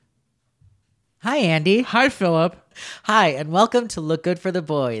Hi, Andy. Hi, Philip. Hi, and welcome to Look Good for the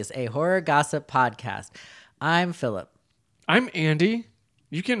Boys, a horror gossip podcast. I'm Philip. I'm Andy.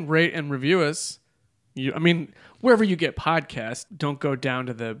 You can rate and review us. Wherever you get podcasts, don't go down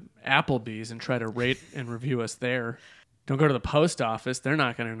to the Applebee's and try to rate and review us there. Don't go to the post office. They're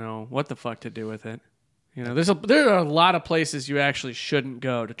not going to know what the fuck to do with it. You know, there are a lot of places you actually shouldn't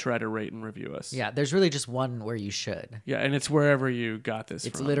go to try to rate and review us. Yeah, there's really just one where you should. Yeah, and it's wherever you got this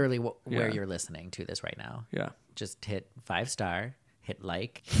It's from. literally where you're listening to this right now. Yeah. Just hit 5-star, hit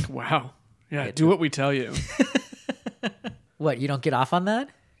like. Wow. Yeah, do what we tell you. What, you don't get off on that?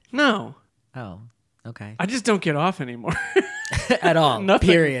 No. Oh, okay. I just don't get off anymore. At all. Nothing,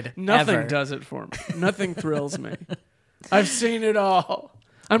 Period. Nothing Ever. does it for me. Nothing thrills me. I've seen it all.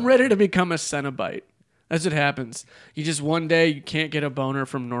 I'm ready to become a Cenobite. As it happens. You just one day you can't get a boner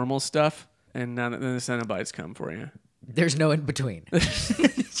from normal stuff, and then the Cenobites come for you. There's no in between.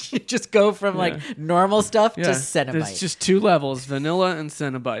 You just go from like normal stuff to Cenobite. There's just two levels, vanilla and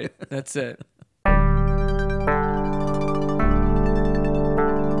Cenobite. That's it.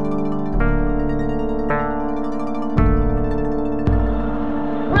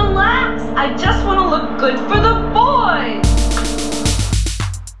 Relax! I just want to look good for the boys!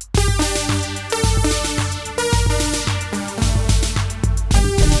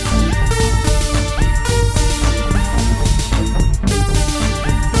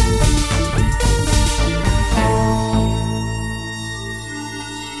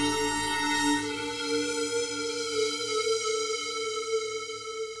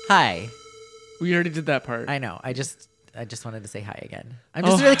 Hi. We already did that part. I know. I just wanted to say hi again. I'm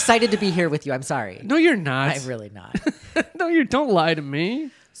just really excited to be here with you. I'm sorry. No, you're not. I'm really not. No, you don't lie to me.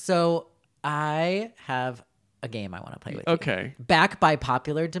 So I have a game I want to play with you. Okay. Back by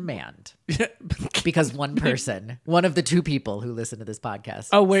popular demand. Because one of the two people who listen to this podcast.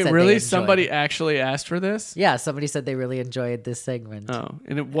 Oh, wait, said really? they Somebody enjoyed- actually asked for this? Yeah, somebody said they really enjoyed this segment. Oh,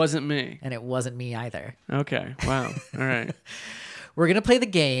 and it wasn't me. And it wasn't me either. Okay. Wow. All right. We're going to play the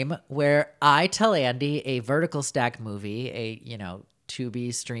game where I tell Andy a vertical stack movie,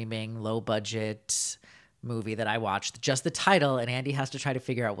 Tubi streaming, low budget movie that I watched, just the title, and Andy has to try to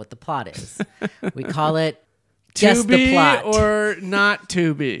figure out what the plot is. We call it Guess To the be Plot. or not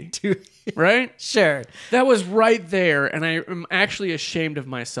to be. Right? Sure. That was right there, and I am actually ashamed of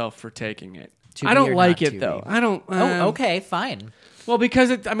myself for taking it. To I be don't or like not it, to though. be? I don't... Oh, okay, fine. Well, because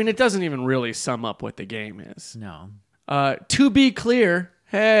it doesn't even really sum up what the game is. No. To be clear,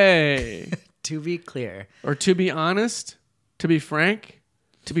 hey. To be clear. Or to be honest, to be frank,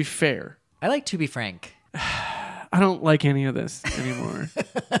 to be fair. I like To Be Frank. I don't like any of this anymore.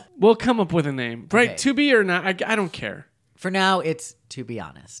 We'll come up with a name. Right, Okay. to be or not, I don't care. For now, it's To Be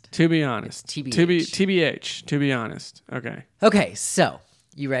Honest. To be honest. It's TBH. TBH, to be honest. Okay. Okay, so,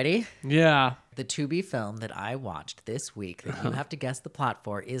 you ready? Yeah. The Tubi film that I watched this week that you have to guess the plot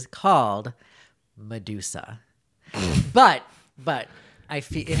for is called Medusa. but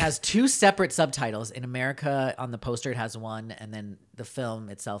it has two separate subtitles. In America, on the poster, it has one, and then the film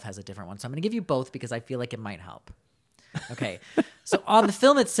itself has a different one. So I'm going to give you both because I feel like it might help. Okay. So on the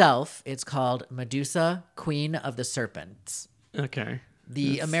film itself, it's called Medusa, Queen of the Serpents. Okay.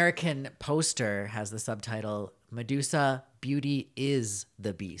 The American poster has the subtitle Medusa, Beauty is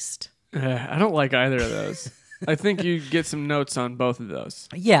the Beast. I don't like either of those. I think you get some notes on both of those.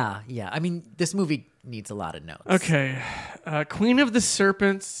 Yeah. I mean, this movie needs a lot of notes. Okay. Queen of the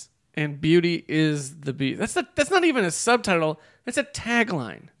Serpents and Beauty is the Beast. That's not even a subtitle. That's a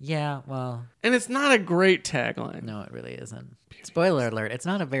tagline. Yeah, well, And it's not a great tagline. no, it really isn't. Spoiler alert, it's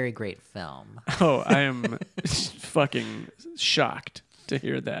not a very great film. Oh, I am fucking shocked to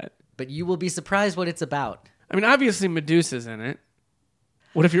hear that. But you will be surprised what it's about. I mean, obviously Medusa's in it.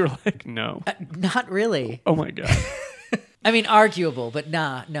 What if you were like, no? Not really. Oh my God. I mean, arguable, but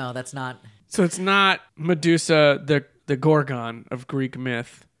no, that's not. So it's not Medusa, the Gorgon of Greek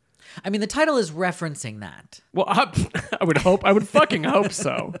myth. I mean, the title is referencing that. Well, I would fucking hope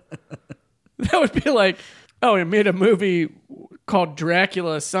so. That would be like, oh, he made a movie called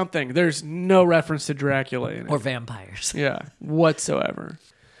Dracula something. There's no reference to Dracula in it. Or vampires. Yeah, whatsoever.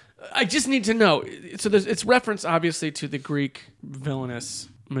 I just need to know. So it's reference, obviously, to the Greek villainous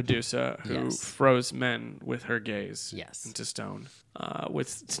Medusa who Yes. froze men with her gaze Yes. into stone with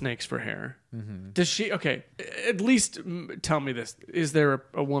snakes for hair. Mm-hmm. Does she... Okay, at least tell me this. Is there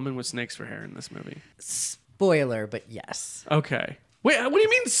a woman with snakes for hair in this movie? Spoiler, but yes. Okay. Wait, what do you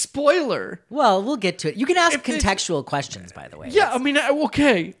mean spoiler? Well, we'll get to it. You can ask If it's- contextual questions, by the way. Yeah, I mean,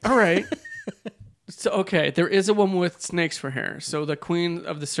 okay, all right. So, okay, there is a woman with snakes for hair. So the Queen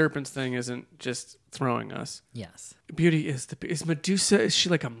of the Serpents thing isn't just throwing us. Yes. Beauty is Medusa, is she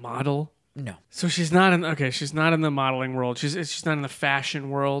like a model? No. So she's not in. She's not in the modeling world. She's not in the fashion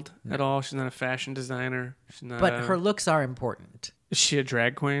world at all. She's not a fashion designer. She's not. But her looks are important. Is she a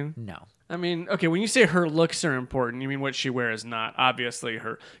drag queen? No. I mean, okay, when you say her looks are important, you mean what she wears, not obviously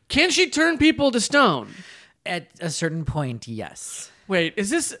her. Can she turn people to stone? At a certain point, yes. Wait, is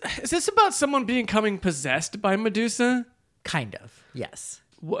this about someone becoming possessed by Medusa? Kind of. Yes.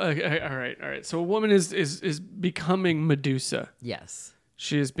 All right. So a woman is becoming Medusa. Yes.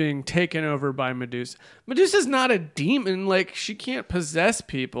 She is being taken over by Medusa. Medusa's not a demon. Like, she can't possess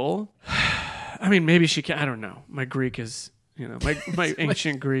people. I mean, maybe she can. I don't know. My Greek is, my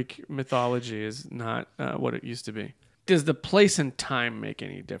ancient Greek mythology is not what it used to be. Does the place and time make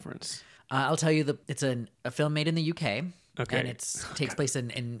any difference? I'll tell you, it's a film made in the UK. Okay. And it takes place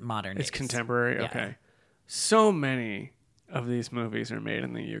in modern days. It's contemporary? Yeah. Okay. So many of these movies are made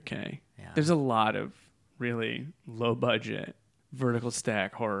in the UK. Yeah. There's a lot of really low budget vertical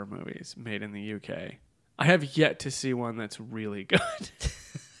stack horror movies made in the UK. I have yet to see one that's really good.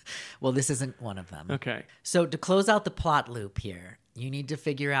 Well, this isn't one of them. Okay. So to close out the plot loop here, you need to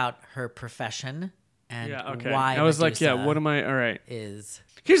figure out her profession and why I was Medusa what am I? All right. is.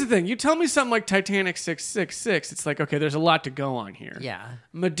 Here's the thing. You tell me something like Titanic 666. It's like, okay, there's a lot to go on here. Yeah.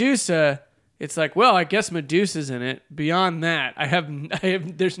 Medusa, it's like, well, I guess Medusa's in it. Beyond that,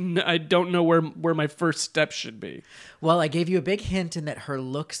 I don't know where my first step should be. Well, I gave you a big hint in that her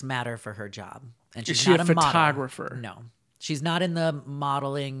looks matter for her job. And she's Is she not a model. photographer? No. She's not in the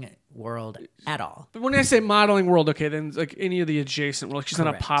modeling world at all. But when I say modeling world, okay, then like any of the adjacent world. She's not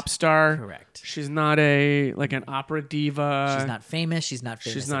a Correct. pop star. Correct. She's not an opera diva. She's not famous. She's not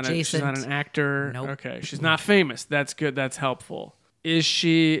famous She's not adjacent. an actor. Nope. Okay. She's not famous. That's good. That's helpful. Is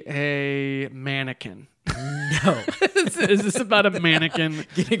she a mannequin? No. Is this about a mannequin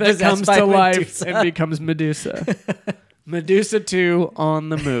Getting that possessed comes by to life Medusa. and becomes Medusa? Medusa 2 on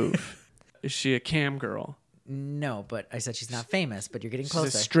the move. Is she a cam girl? No, but I said she's not famous, but you're getting She's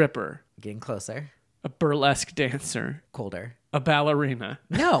closer. a stripper, Getting closer. a burlesque dancer, Colder. a ballerina.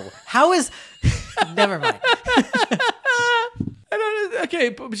 No. How is... Never mind. Okay,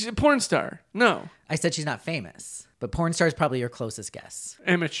 but she's a porn star. No. I said she's not famous, but porn star is probably your closest guess.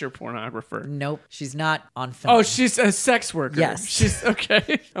 Amateur pornographer. Nope. She's not on film. Oh, she's a sex worker. Yes. She's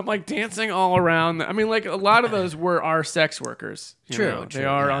okay. I'm like dancing all around. I mean, like a lot of those are sex workers. you True, know. true, They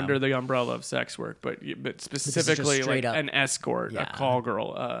are yeah. under the umbrella of sex work, but specifically like straight up. an escort, Yeah. a call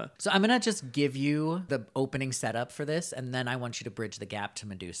girl. So I'm going to just give you the opening setup for this, and then I want you to bridge the gap to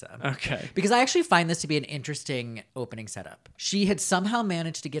Medusa. Okay. Because I actually find this to be an interesting opening setup. She had somehow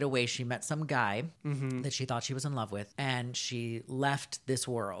managed to get away. She met some guy that she thought she was in love with, and she left this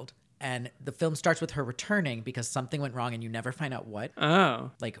world. And the film starts with her returning because something went wrong and you never find out what.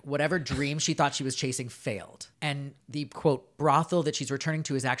 Oh. Like whatever dream she thought she was chasing failed. And the quote brothel that she's returning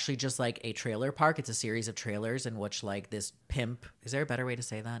to is actually just like a trailer park. It's a series of trailers in which like this pimp, is there a better way to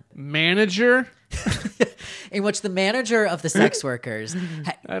say that? Manager? In which the manager of the sex workers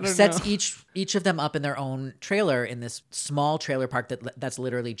don't sets know. each of them up in their own trailer in this small trailer park that's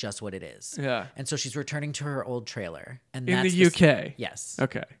literally just what it is. Yeah. And so she's returning to her old trailer. And In that's the UK? Yes.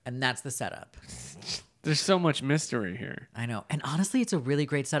 Okay. And that's the setup. There's so much mystery here. I know. And honestly, it's a really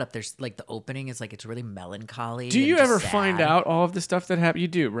great setup. There's like the opening is like it's really melancholy. Do and you just ever sad. find out all of the stuff that happened? You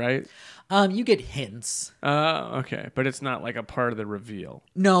do, right? You get hints. Okay. But it's not like a part of the reveal.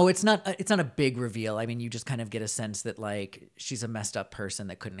 No, it's not. It's not a big reveal. I mean, you just kind of get a sense that like she's a messed up person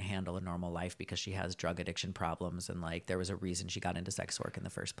that couldn't handle a normal life because she has drug addiction problems, and like there was a reason she got into sex work in the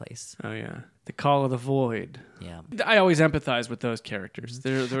first place. Oh, yeah. The Call of the Void. Yeah. I always empathize with those characters.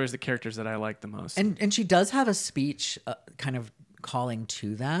 They're always the characters that I like the most. And she does have a speech kind of calling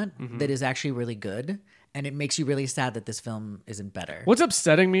to that that is actually really good, and it makes you really sad that this film isn't better. What's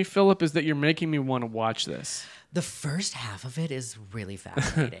upsetting me, Philip, is that you're making me want to watch this. The first half of it is really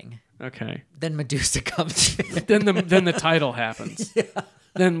fascinating. Okay. Then Medusa comes in. Then the title happens.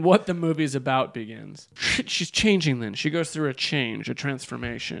 Then what the movie's about begins. She's changing then. She goes through a change, a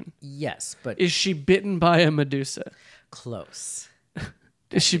transformation. Yes, but Is she bitten by a Medusa? close.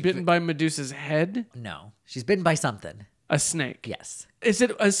 Is she bitten by Medusa's head? No, she's bitten by something. A snake. Yes. Is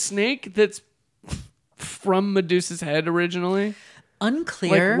it a snake that's from Medusa's head originally?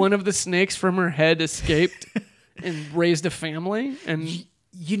 Unclear. Like one of the snakes from her head escaped and raised a family? And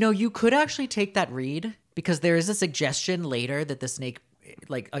You know, you could actually take that read because there is a suggestion later that the snake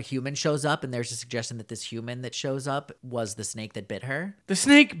like a human shows up and there's a suggestion that this human that shows up was the snake that bit her. The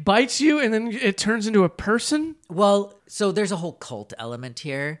snake bites you and then it turns into a person? Well, so there's a whole cult element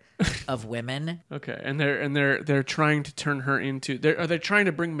here of women. Okay, and they're trying to turn her into. Are they trying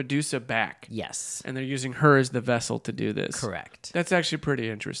to bring Medusa back? Yes. And they're using her as the vessel to do this. Correct. That's actually pretty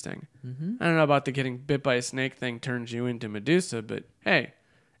interesting. I don't know about the getting bit by a snake thing turns you into Medusa, but hey,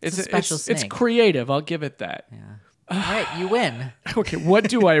 It's a special it's snake. creative. I'll give it that. Yeah. All right, you win. Okay, what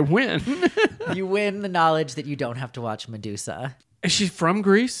do I win? You win the knowledge that you don't have to watch Medusa. Is she from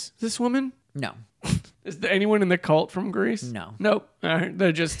Greece? This woman? No. Is there anyone in the cult from Greece? No. Nope. All right,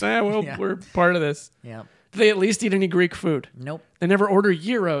 they're just Yeah. we're part of this. Yeah. Do they at least eat any Greek food? Nope. They never order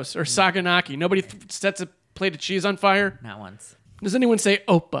gyros or saganaki. Nobody sets a plate of cheese on fire. Not once. Does anyone say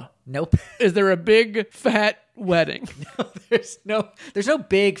opa? Nope. Is there a big fat wedding? There's no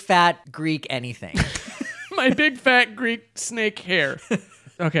big fat Greek anything. My big fat Greek snake hair.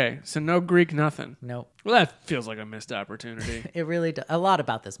 Okay, so no Greek nothing. Nope. Well, that feels like a missed opportunity. It really does. A lot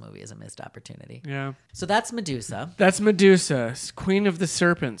about this movie is a missed opportunity. Yeah. So that's Medusa. That's Medusa, queen of the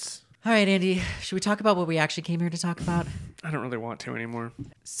serpents. All right, Andy, should we talk about what we actually came here to talk about? I don't really want to anymore.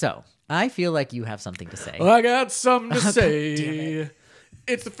 So, I feel like you have something to say. I got something to Damn say. it.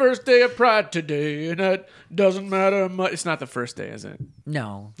 It's the first day of Pride today, and it doesn't matter much. It's not the first day, is it?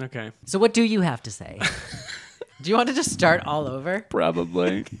 No. Okay. So what do you have to say? Do you want to just start all over?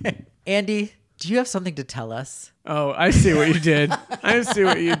 Probably. Andy, do you have something to tell us? Oh, I see what you did. I see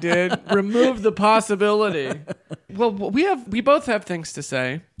what you did. Remove the possibility. Well, we both have things to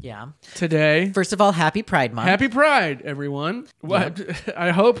say Yeah. today. First of all, happy Pride Month. Happy Pride, everyone. I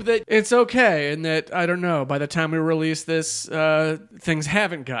hope that it's okay and that, I don't know, by the time we release this, things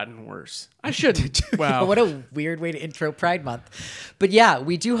haven't gotten worse. I shouldn't. Wow. What a weird way to intro Pride Month. But yeah,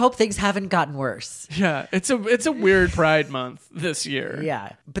 we do hope things haven't gotten worse. Yeah, it's a weird Pride Month this year.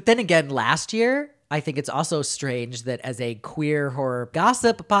 Yeah. But then again, last year, I think it's also strange that as a queer horror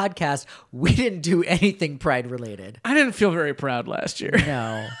gossip podcast, we didn't do anything Pride related. I didn't feel very proud last year.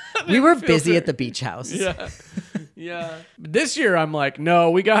 No. We were busy at the beach house. Yeah. Yeah. This year I'm like,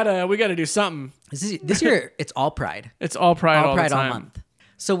 no, we gotta do something. This year, it's all Pride. It's all Pride all Pride the all time. month.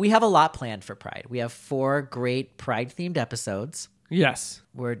 So we have a lot planned for Pride. We have 4 great Pride-themed episodes. Yes.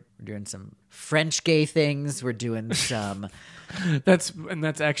 We're doing some French gay things. We're doing some... That's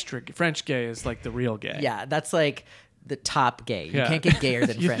extra. French gay is like the real gay. Yeah, that's like the top gay. You Yeah. can't get gayer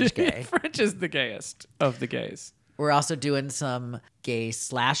than French gay. French is the gayest of the gays. We're also doing some gay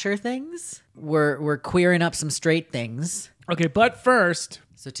slasher things. We're queering up some straight things. Okay, but first,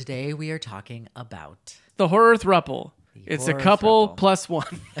 So today we are talking about... the horror thruple. It's a horror couple thruple. plus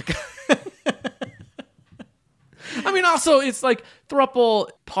one. I mean, also it's like thruple,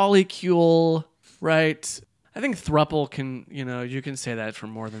 polycule, right? I think thruple can, you can say that for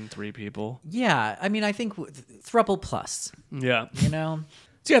more than 3 people. Yeah, I mean, I think thruple plus, Yeah. you know,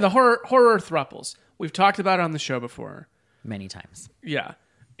 So yeah, the horror thruples. We've talked about it on the show before. many times. Yeah.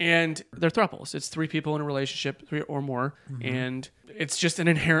 And they're thruples. It's 3 people in a relationship, 3 or more, and it's just an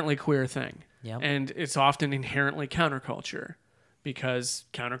inherently queer thing. Yep. And it's often inherently counterculture because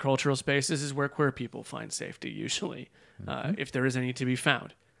countercultural spaces is where queer people find safety usually, if there is any to be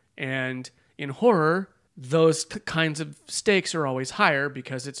found. And in horror, those kinds of stakes are always higher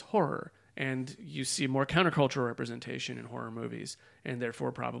because it's horror. And you see more countercultural representation in horror movies, and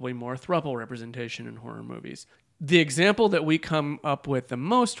therefore probably more throuple representation in horror movies. The example that we come up with the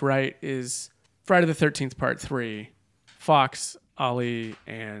most, right, is Friday the 13th Part 3, Fox, Ali,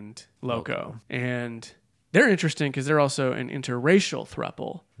 and Loco. And they're interesting because they're also an interracial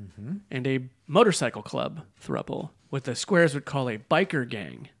throuple and a motorcycle club throuple, what the squares would call a biker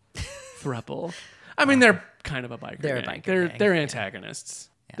gang throuple. I mean, they're kind of a biker They're a gang. biker gang, They're antagonists.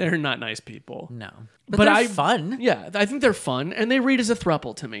 They're not nice people. No. But they're fun. Yeah, I think they're fun, and they read as a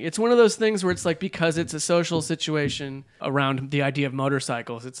throuple to me. It's one of those things where it's like, because it's a social situation around the idea of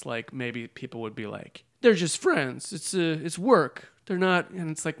motorcycles, it's like maybe people would be like, they're just friends. It's work. They're not, and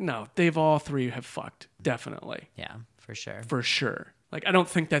it's like, no, they've all 3 have fucked, definitely, Yeah, for sure. for sure. Like, I don't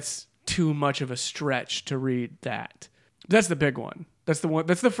think that's too much of a stretch to read that. That's the big one. That's the one.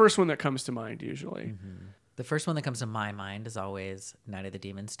 That's the first one that comes to mind usually. The first one that comes to my mind is always Night of the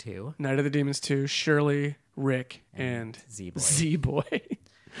Demons 2. Night of the Demons 2, Shirley, Rick, and Z-Boy. Z-Boy.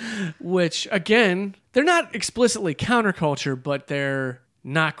 Which, again, they're not explicitly counterculture, but they're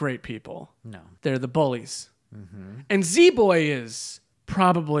not great people. No. They're the bullies. And Z-Boy is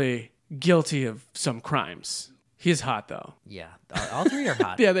probably guilty of some crimes. He's hot, though. Yeah. All 3 are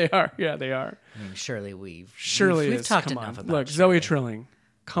hot. Yeah, they are. Yeah, they are. I mean, Shirley, we've Shirley we've is. talked Come enough on. about Look, Shirley. Zoe Trilling,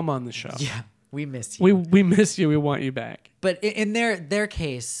 come on the show. Yeah. We miss you. We miss you. We want you back. But in their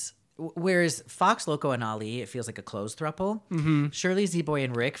case, whereas Fox, Loco, and Ali, it feels like a closed throuple. Mm-hmm. Shirley, Z-Boy,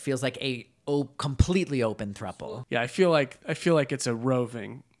 and Rick feels like a completely open throuple. Yeah, I feel like it's a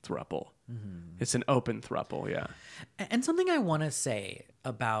roving throuple. Mm-hmm. It's an open throuple. Yeah. And something I want to say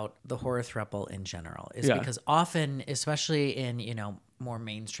about the horror throuple in general is because often, especially in, more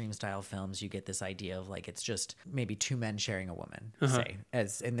mainstream style films, you get this idea of like it's just maybe two men sharing a woman, say,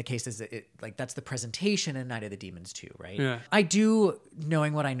 as in the cases like that's the presentation in Night of the Demons 2, right? Yeah. I do,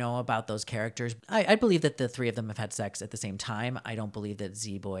 knowing what I know about those characters, I believe that the three of them have had sex at the same time. I don't believe that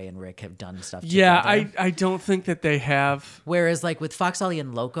Z-Boy and Rick have done stuff together. Yeah, I don't think that they have. Whereas like with Fox, Ali,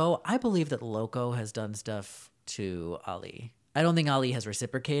 and Loco, I believe that Loco has done stuff to Ali. I don't think Ali has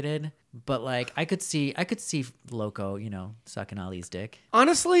reciprocated, but like I could see Loco, sucking Ali's dick.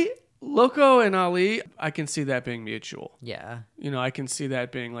 Honestly, Loco and Ali, I can see that being mutual. Yeah. I can see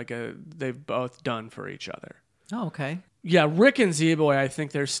that being like they've both done for each other. Oh, okay. Yeah, Rick and Z-Boy, I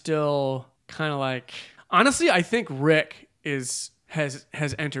think they're still kind of like. Honestly, I think Rick has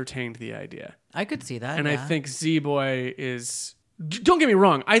entertained the idea, I could see that, and yeah. I think Z-Boy is. Don't get me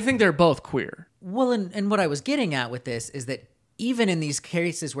wrong. I think they're both queer. Well, and what I was getting at with this is that even in these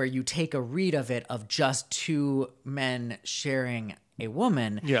cases where you take a read of it of just two men sharing a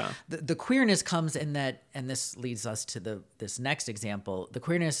woman, the queerness comes in that, and this leads us to this next example. The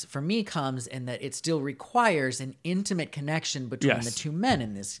queerness for me comes in that it still requires an intimate connection between the two men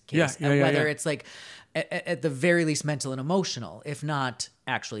in this case, and whether it's like at the very least mental and emotional, if not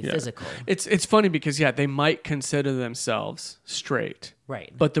actually physical. It's funny because they might consider themselves straight,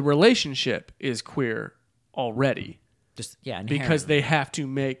 right? But the relationship is queer already. Just because they have to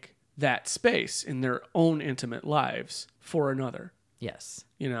make that space in their own intimate lives for another. Yes.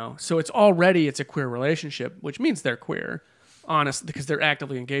 So it's a queer relationship, which means they're queer, honest, because they're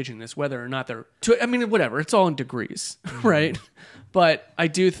actively engaging this, whether or not they're. Whatever. It's all in degrees, right? But I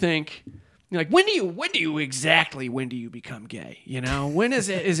do think, like, when do you become gay? When is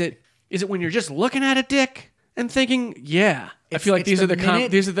it? Is it when you're just looking at a dick and thinking, yeah? I feel like these are the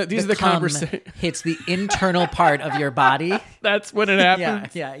conversations. Hits the internal part of your body. That's when it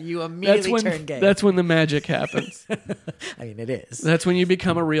happens. Yeah. You immediately turn gay. That's when the magic happens. I mean, it is. That's when you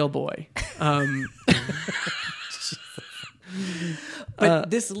become a real boy. But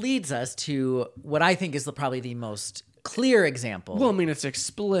this leads us to what I think is probably the most clear example. Well, it's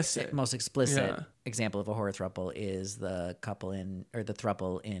explicit. Most explicit example of a horror throuple is the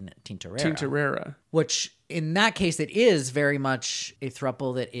throuple in Tintorera. Which, in that case, it is very much a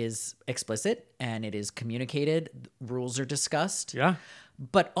throuple that is explicit and it is communicated. Rules are discussed. Yeah.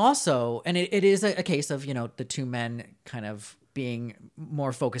 But also, and it is a case of, the two men kind of being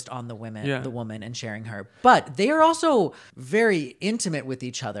more focused on the woman and sharing her. But they are also very intimate with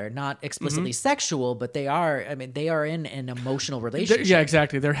each other, not explicitly sexual, but they are in an emotional relationship. Yeah,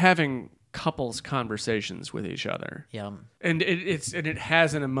 exactly. They're having couples conversations with each other. Yeah. And it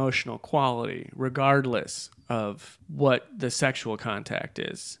has an emotional quality regardless of what the sexual contact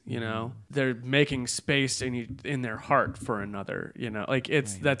is, They're making space in their heart for another,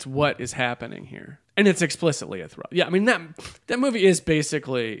 that's what is happening here. And it's explicitly a throuple. Yeah, that movie is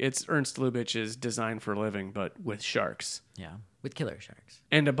basically, it's Ernst Lubitsch's Design for a Living, but with sharks. Yeah, with killer sharks.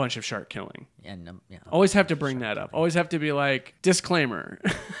 And a bunch of shark killing. And always have to bring that up. Always have to be like, disclaimer.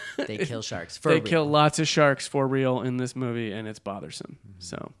 They kill sharks for real. They kill lots of sharks for real in this movie, and it's bothersome. Mm-hmm.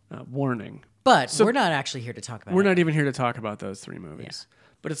 So, warning. But we're not actually here to talk about We're not even here to talk about those three movies. Yeah.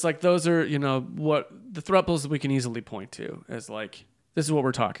 But it's like, those are, what the throuples that we can easily point to as like, this is what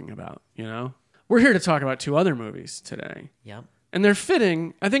we're talking about, We're here to talk about two other movies today. Yep. And they're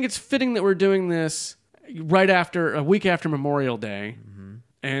fitting. I think it's fitting that we're doing this a week after Memorial Day. Mm-hmm.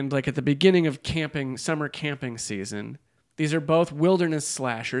 And like at the beginning of summer camping season. These are both wilderness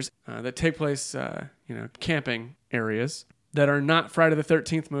slashers that take place, camping areas that are not Friday the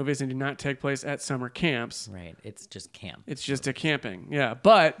 13th movies and do not take place at summer camps. Right. It's just camp. It's just a camping. Yeah.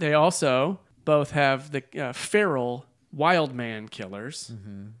 But they also both have the feral wild man killers.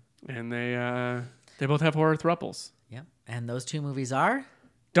 Mm-hmm. And they both have horror thruples. Yep. And those two movies are?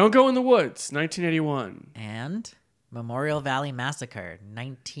 Don't Go in the Woods, 1981. And Memorial Valley Massacre,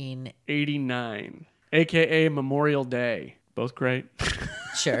 1989. A.K.A. Memorial Day. Both great.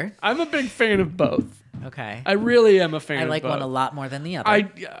 Sure. I'm a big fan of both. Okay. I really am a fan of both. I like one a lot more than the other.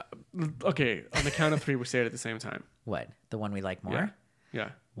 Okay, on the count of three, we say it at the same time. What? The one we like more? Yeah.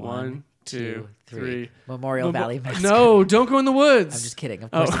 1, 2, 3. Memorial Valley Massacre. No, Don't Go in the Woods. I'm just kidding.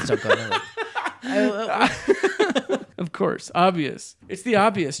 Of course it's Don't Go in the Woods. Of course. Obvious. It's the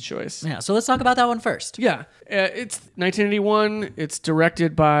obvious choice. Yeah, so let's talk about that one first. Yeah. It's 1981. It's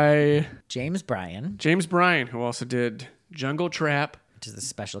directed by James Bryan, James Bryan, who also did Jungle Trap. which is a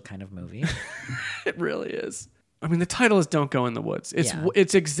special kind of movie. It really is. I mean, the title is Don't Go in the Woods. Yeah.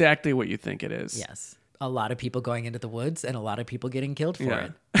 It's exactly what you think it is. Yes. A lot of people going into the woods and a lot of people getting killed for Yeah.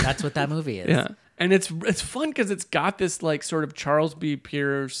 it. That's what that movie is. Yeah. And it's fun because it's got this like sort of Charles B.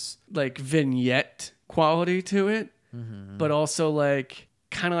 Pierce like vignette quality to it, but also like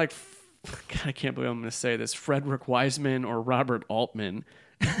kind of like, God, I can't believe I'm going to say this, Frederick Wiseman or Robert Altman.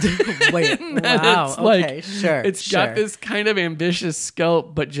 Wait, wow. It's like- Okay, sure. It's got this kind of ambitious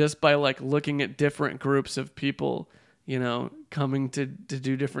scope, but just by like looking at different groups of people, you know, coming to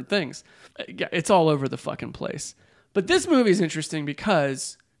do different things. Yeah, it's all over the fucking place. But this movie is interesting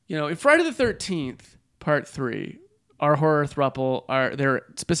because, you know, in Friday the 13th, Part 3, our horror throuple are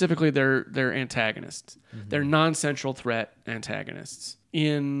they're antagonists. They're non-central threat antagonists.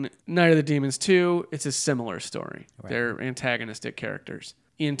 In Night of the Demons 2, it's a similar story. Right. They're antagonistic characters.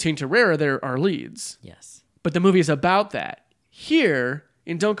 In Tintorera, they're our leads. Yes. But the movie is about that. Here,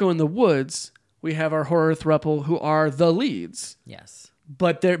 in Don't Go in the Woods, we have our horror throuple who are the leads. Yes.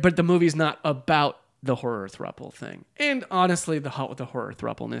 But the movie's not about the horror throuple thing. And honestly, the horror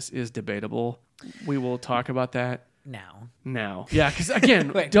throupleness is debatable. We will talk about that now. Yeah, because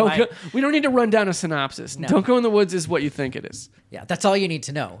again, Wait, we don't need to run down a synopsis. No. Don't Go in the Woods is what you think it is. Yeah, that's all you need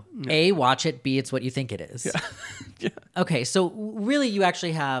to know. A, watch it. B, it's what you think it is. Yeah. Okay, so really you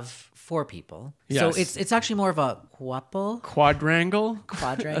actually have 4 people. Yes. So it's actually more of a Quadrangle?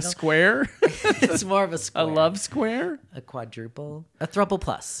 quadrangle. A square? It's more of a A square. love square? A quadruple. A thruple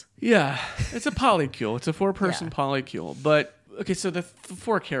plus. Yeah, it's a polycule. It's a 4-person Yeah. polycule. But, okay, so the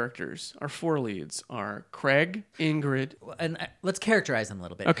 4 characters, our 4 leads are Craig, Ingrid. And let's characterize him a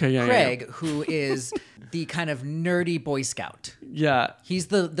little bit. Okay, yeah, Craig, who is the kind of nerdy Boy Scout. Yeah, He's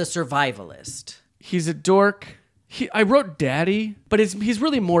the survivalist. he's a dork. I wrote daddy, but he's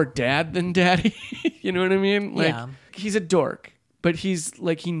really more dad than daddy. You know what I mean? Like, Yeah. he's a dork, but he's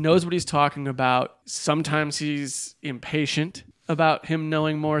like, he knows what he's talking about. Sometimes he's impatient about him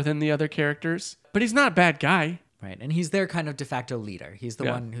knowing more than the other characters, but he's not a bad guy. Right. And he's their kind of de facto leader. He's the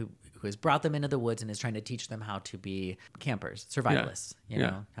Yeah. one who has brought them into the woods and is trying to teach them how to be campers, survivalists, you Yeah.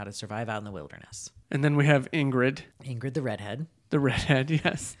 know, how to survive out in the wilderness. And then we have Ingrid, Ingrid the redhead. the redhead,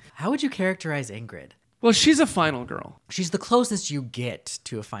 yes. How would you characterize Ingrid? Well, she's a final girl. She's the closest you get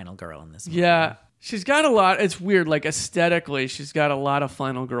to a final girl in this movie. Yeah. She's got a lot. It's weird. Like aesthetically, she's got a lot of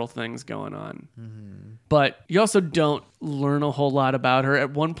final girl things going on. But you also don't learn a whole lot about her.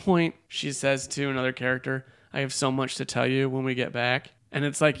 At one point, she says to another character, I have so much to tell you when we get back. And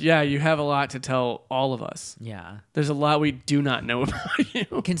it's like, yeah, you have a lot to tell all of us. Yeah. There's a lot we do not know about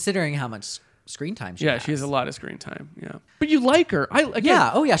you. Considering how much screen time she Yeah, has. she has a lot of screen time. Yeah. But you like her.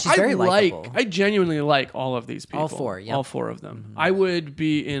 She's very likable. I genuinely like all of these people. All 4, yep. All 4 of them. I would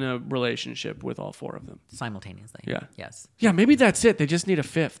be in a relationship with all 4 of them. Simultaneously. Yeah. Yes. Yeah, maybe that's it. They just need a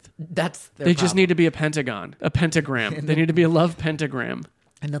 5th. That's their They just problem. need to be a pentagon, a pentagram. They need to be a love pentagram.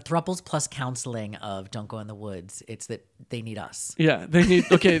 In the thruples plus counseling of Don't Go in the Woods, it's that they need us. Yeah, they need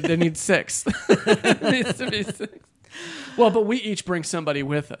 6. It needs to be 6. Well, but we each bring somebody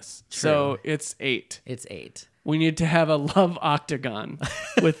with us. So it's 8. It's 8. We need to have a love octagon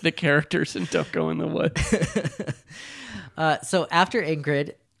with the characters in Don't Go in the Woods. So after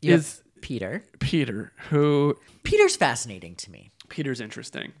Ingrid, you Is- have Peter. Peter, who Peter's fascinating to me. Peter's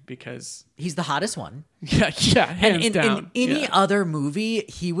interesting because He's the hottest one. yeah, hands In down. any Yeah. other movie,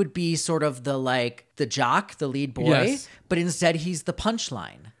 he would be sort of the jock, the lead boy, Yes. but instead he's the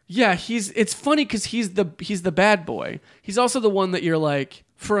punchline. Yeah, it's funny because he's the bad boy. He's also the one that you're like,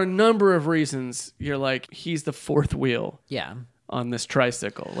 for a number of reasons, you're like, he's the 4th wheel Yeah. on this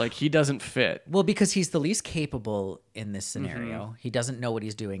tricycle. Like, he doesn't fit. Well, because he's the least capable in this Mm-hmm. scenario. He doesn't know what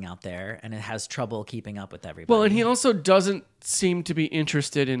he's doing out there and it has trouble keeping up with everybody. Well, and he also doesn't seem to be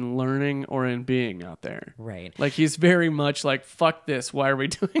interested in learning or in being out there. Right. Like, he's very much like, fuck this. Why are we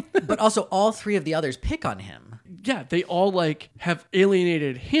doing this? But also all 3 of the others pick on him. Yeah, they all like have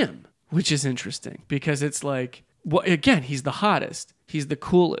alienated him, which is interesting because it's like, well, again, he's the hottest. He's the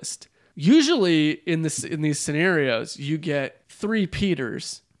coolest. Usually in these scenarios, you get 3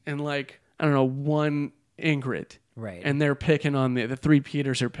 Peters and like, I don't know, 1 Ingrid. Right. And they're picking on the 3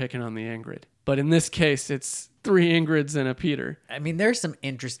 Peters are picking on the Ingrid. But in this case, it's 3 Ingrids and a Peter. I mean, there's some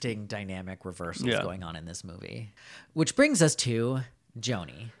interesting dynamic reversals Yeah. going on in this movie. Which brings us to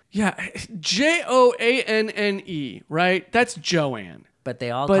Joni. Yeah, Joanne, right? That's Joanne. But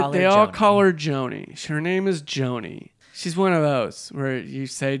they all But call her they all Joni. call her Joni. Her name is Joni. She's one of those where you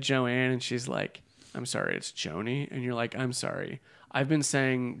say Joanne and she's like, I'm sorry, it's Joni. And you're like, I'm sorry. I've been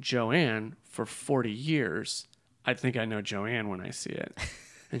saying Joanne for 40 years. I think I know Joanne when I see it.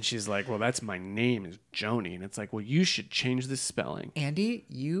 And she's like, well, that's my name is Joni. And it's like, well, you should change the spelling. Andy,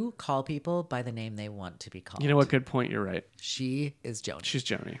 you call people by the name they want to be called. You know what? Good point. You're right. She is Joni. She's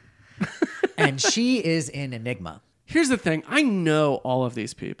Joni. And she is in Enigma. Here's the thing. I know all of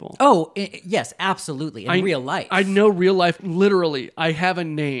these people. Oh, yes, absolutely. In real life. I know real life. Literally, I have a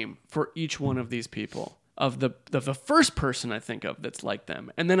name for each one of these people. Of the first person I think of that's like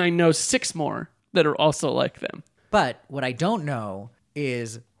them. And then I know 6 more that are also like them. But what I don't know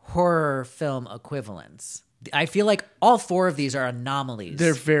is horror film equivalents. I feel like all 4 of these are anomalies.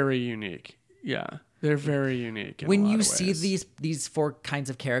 They're very unique. Yeah. They're very unique. When you see these 4 kinds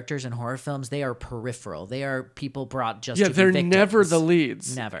of characters in horror films, they are peripheral. They are people brought just to be they're victims. never the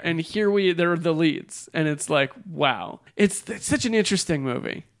leads. Never. And here they're the leads. And it's like, wow. It's such an interesting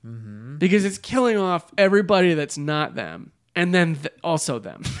movie. Mm-hmm. Because it's killing off everybody that's not them. And then also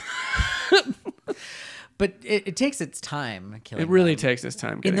them. But it takes its time killing It really them. takes its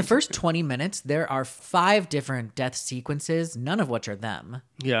time. In the first 20 minutes, there are 5 different death sequences, none of which are them.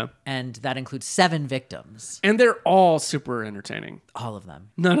 Yeah. And that includes 7 victims. And they're all super entertaining. All of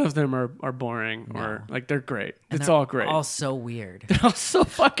them. None of them are boring or like they're great. And It's they're all great. all so weird. They're all so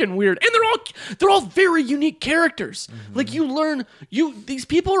fucking weird. And they're all very unique characters. Mm-hmm. Like you learn these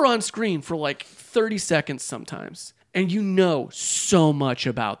people are on screen for like 30 seconds sometimes. And you know so much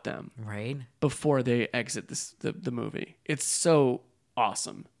about them. Right? Before they exit the movie. It's so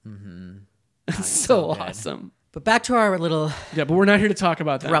awesome. Mm-hmm. It's so awesome. But back to our little Yeah, but we're not here to talk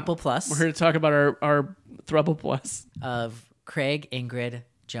about that. Thruple Plus. We're here to talk about our Thruple Plus. Of Craig, Ingrid,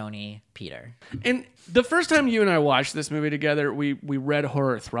 Joni, Peter. And the first time you and I watched this movie together, we read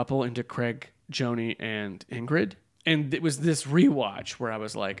horror thruple into Craig, Joni, and Ingrid. And it was this rewatch where I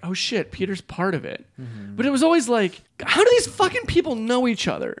was like, oh shit, Peter's part of it. Mm-hmm. But it was always like, how do these fucking people know each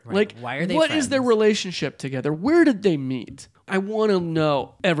other? Right. Like, why are they what friends? is their relationship together? Where did they meet? I want to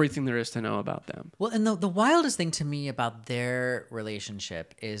know everything there is to know about them. Well, and the wildest thing to me about their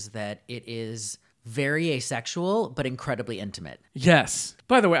relationship is that it is very asexual, but incredibly intimate. Yes.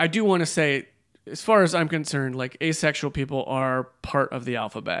 By the way, I do want to say, as far as I'm concerned, like asexual people are part of the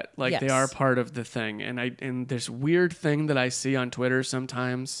alphabet. Like they Yes. are part of the thing. And this weird thing that I see on Twitter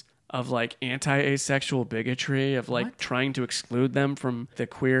sometimes of like anti-asexual bigotry of like trying to exclude them from the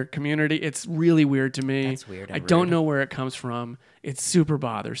queer community. It's really weird to me. That's weird and I don't rude. know where it comes from. It's super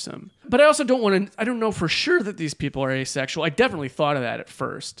bothersome. But I also I don't know for sure that these people are asexual. I definitely thought of that at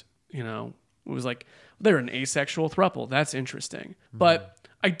first. You know, it was like, they're an asexual throuple. That's interesting. But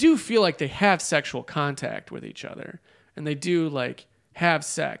I do feel like they have sexual contact with each other and they do like have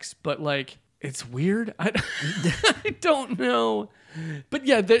sex, but like it's weird. I don't know. But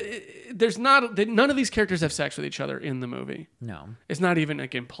yeah, there's none of these characters have sex with each other in the movie. No. It's not even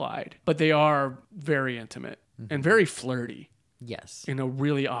like implied, but they are very intimate and very flirty Yes. in a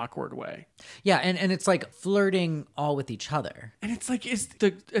really awkward way. Yeah, and it's like flirting all with each other. And it's like, is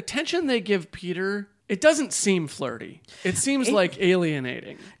the attention they give Peter, it doesn't seem flirty. It seems like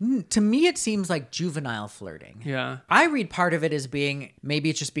alienating. To me, it seems like juvenile flirting. Yeah. I read part of it as being, maybe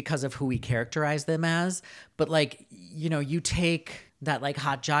it's just because of who we characterize them as, but like, you know, you take that like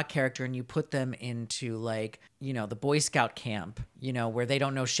hot jock character and you put them into like, you know, the Boy Scout camp, you know, where they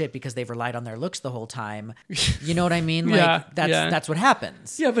don't know shit because they've relied on their looks the whole time. You know what I mean? Like Yeah, that's what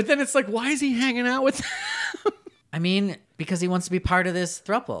happens. Yeah, but then it's like, why is he hanging out with them? I mean, because he wants to be part of this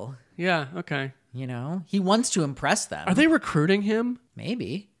throuple, Yeah, okay. you know? He wants to impress them. Are they recruiting him?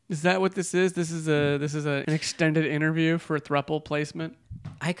 Maybe. Is that what this is? This is an extended interview for thruple placement.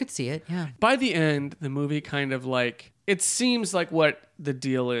 I could see it, yeah. By the end, the movie kind of like, it seems like what the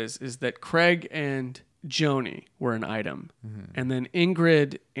deal is that Craig and Joni were an item, and then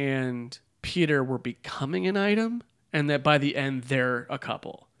Ingrid and Peter were becoming an item, and that by the end they're a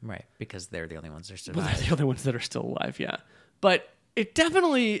couple. Right, because they're the only ones that are Well, surviving. they're the only ones that are still alive, yeah. But it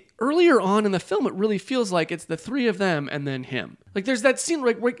definitely, earlier on in the film, it really feels like it's the 3 of them and then him. Like there's that scene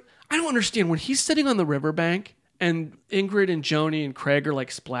where I don't understand when he's sitting on the riverbank and Ingrid and Joni and Craig are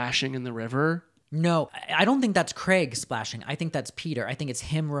like splashing in the river. No, I don't think that's Craig splashing. I think that's Peter. I think it's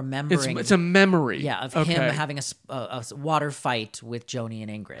him remembering. It's a memory. Yeah, of Okay. him having a water fight with Joni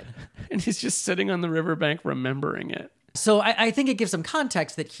and Ingrid. And he's just sitting on the riverbank remembering it. So I think it gives some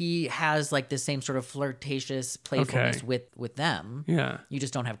context that he has like this same sort of flirtatious playfulness Okay. with them. Yeah. You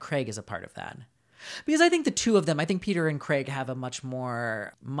just don't have Craig as a part of that. Because I think the 2 of them, I think Peter and Craig have a much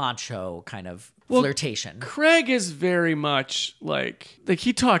more macho kind of flirtation. Craig is very much like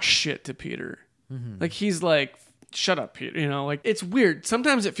he talks shit to Peter. Like he's like, shut up, Peter. You know, like it's weird.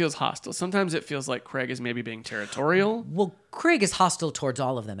 Sometimes it feels hostile. Sometimes it feels like Craig is maybe being territorial. Well, Craig is hostile towards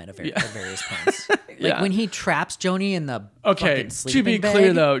all of them at various points. Like Yeah. when he traps Joni in the Okay, fucking to sleeping be bag.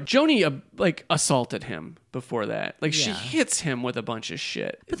 clear though, Joni like assaulted him before that. Like she Yeah. hits him with a bunch of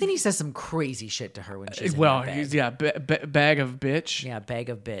shit. But then he says some crazy shit to her when she's Well, in that bag. he's bag of bitch. Yeah, bag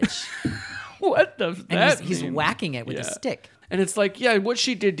of bitch. What does And that he's mean? whacking it with a Yeah. stick. And it's like, yeah, what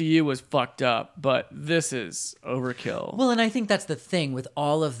she did to you was fucked up, but this is overkill. Well, and I think that's the thing with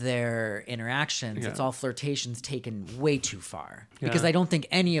all of their interactions. Yeah. It's all flirtations taken way too far. Because Yeah. I don't think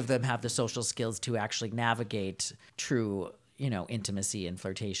any of them have the social skills to actually navigate true, intimacy and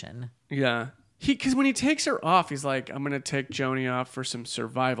flirtation. Yeah. Because when he takes her off, he's like, I'm going to take Joni off for some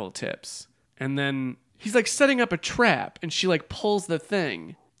survival tips. And then he's like setting up a trap and she like pulls the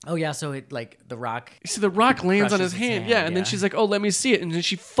thing. Oh yeah, so it like the rock. So the rock lands on Crushes his its hand. hand, Yeah. And then yeah. she's like, oh, let me see it. And then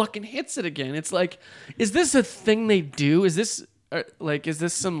she fucking hits it again. It's like, is this a thing they do? Is this is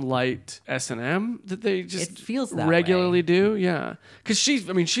this some light S&M that they just It feels that regularly way. do? Yeah. Because she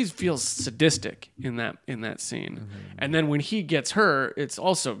feels sadistic in that scene. Mm-hmm. And then when he gets her, it's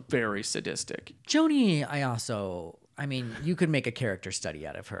also very sadistic. Joni, you could make a character study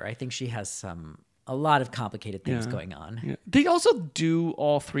out of her. I think she has a lot of complicated things Yeah. going on. Yeah. They also do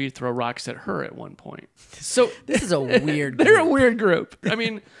all three throw rocks at her at one point. So This is a weird they're a group. weird group. I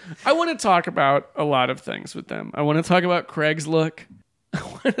mean, I want to talk about a lot of things with them. I want to talk about Craig's look. I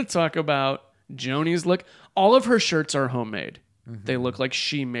want to talk about Joni's look. All of her shirts are homemade. They look like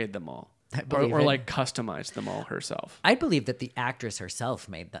she made them all. I believe Or it. like customized them all herself. I believe that the actress herself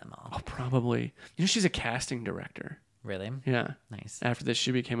made them all. Oh, probably. You know, she's a casting director. Really? Yeah. Nice. After this,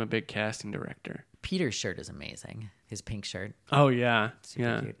 she became a big casting director. Peter's shirt is amazing. His pink shirt. Oh, yeah. Super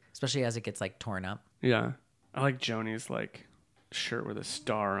yeah. cute. Especially as it gets like torn up. Yeah. I like Joni's like shirt with a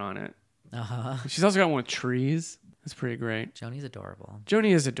star on it. Uh-huh. She's also got one with trees. That's pretty great. Joni's adorable.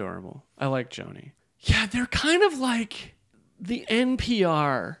 Joni is adorable. I like Joni. Yeah, they're kind of like the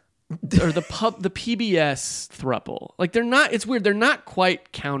NPR or the PBS thruple. Like they're not, it's weird. They're not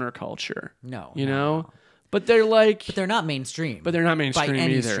quite counterculture. No. You no, know? no. But they're like, But they're not mainstream. but they're not mainstream by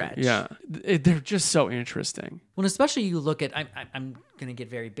any either. stretch. Yeah. They're just so interesting. Well, especially you look at, I'm going to get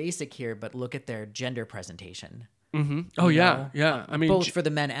very basic here, but look at their gender presentation. Oh, You yeah. know? Yeah. I mean, Both for the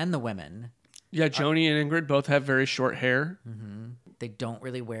men and the women. yeah, Joni and Ingrid both have very short hair. They don't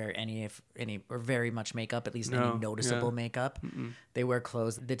really wear any or very much makeup, at least No, any noticeable yeah. makeup. They wear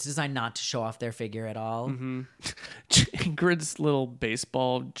clothes that's designed not to show off their figure at all. Ingrid's little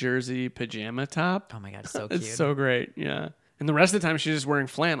baseball jersey pajama top. Oh my God, so cute. It's so great, yeah. And the rest of the time, she's just wearing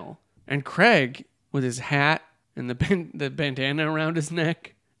flannel. And Craig, with his hat and the bandana around his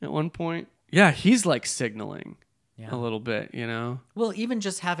neck at one point, yeah, he's like signaling Yeah. a little bit, you know? Well, even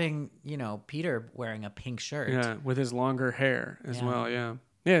just having, Peter wearing a pink shirt. Yeah, with his longer hair as Yeah. well, yeah.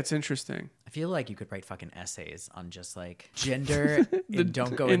 Yeah, it's interesting. I feel like you could write fucking essays on just like gender and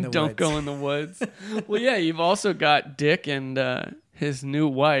don't go in the Don't woods. go in the woods. Well, yeah, you've also got Dick and his new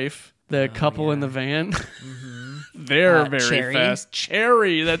wife, the couple in the van. They're very Cherry. fast.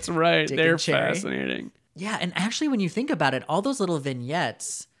 Cherry, that's right. Dick They're and Cherry. fascinating. Yeah, and actually, when you think about it, all those little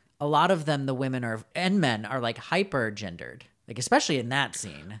vignettes, a lot of them, the women and men are like hyper gendered, like especially in that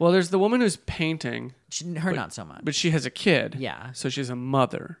scene. Well, there's the woman who's painting, Her not so much. but she has a kid. Yeah. So she's a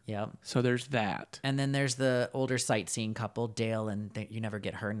mother. Yep. So there's that. And then there's the older sightseeing couple, Dale, and you never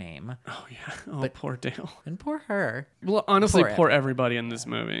get her name. Oh, yeah. Oh, poor Dale. And poor her. Well, honestly, Poor poor everybody in this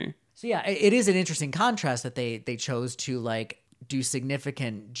movie. So yeah, it is an interesting contrast that they chose to like do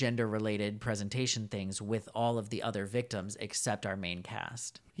significant gender related presentation things with all of the other victims except our main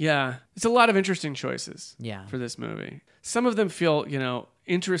cast. Yeah. It's a lot of interesting choices Yeah. for this movie. Some of them feel,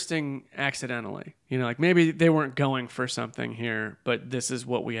 interesting accidentally. Like maybe they weren't going for something here, but this is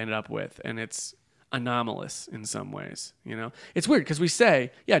what we ended up with. And it's anomalous in some ways. It's weird because we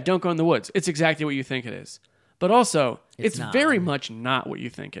say, yeah, don't go in the woods. It's exactly what you think it is. But also, it's not. very much not what you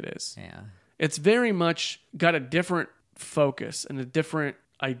think it is. Yeah. It's very much got a different focus and a different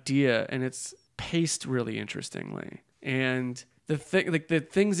idea, and it's paced really interestingly. And the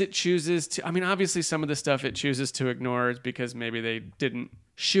things it chooses to, obviously some of the stuff it chooses to ignore is because maybe they didn't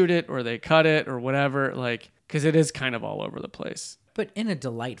shoot it or they cut it or whatever, because it is kind of all over the place. But in a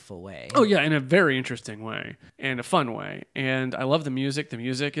delightful way. Oh yeah, in a very interesting way and a fun way. And I love the music. The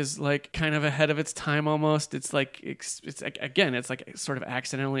music is like kind of ahead of its time almost. It's like again, it's like sort of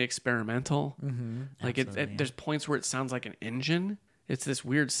accidentally experimental. Mm-hmm, like there's points where it sounds like an engine. It's this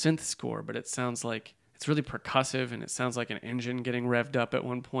weird synth score, but it sounds like it's really percussive and it sounds like an engine getting revved up at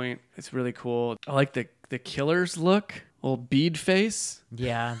one point. It's really cool. I like the killer's look Old bead face.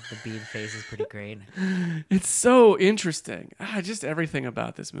 Yeah, the bead face is pretty great. It's so interesting. Just everything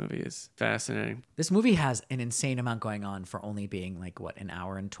about this movie is fascinating. This movie has an insane amount going on for only being like what, an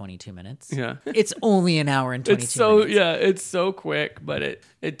hour and 22 minutes? Yeah. It's only an hour and 22 It's so minutes. it's so quick, but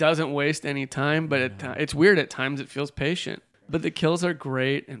it doesn't waste any time. But it's weird at times. It feels patient. But the kills are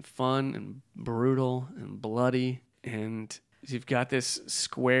great and fun and brutal and bloody, and you've got this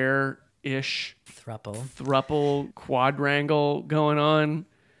square-ish thruple quadrangle going on.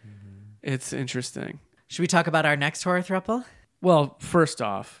 It's interesting. Should we talk about our next horror throuple? Well, first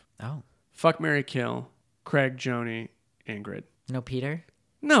off, Oh, fuck, marry, kill, Craig, Joni, Ingrid. no Peter?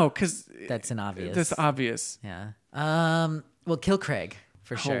 No, because That's an obvious. that's obvious. Yeah. Well, kill Craig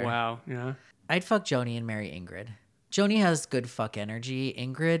for sure. Oh, wow. Yeah. I'd fuck Joni and marry Ingrid. Joni has good fuck energy.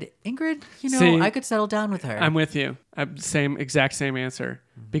 Ingrid, you know, See, I could settle down with her. I'm with you. Exact same answer.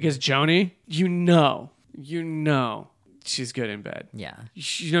 Because Joni, you know, she's good in bed. Yeah,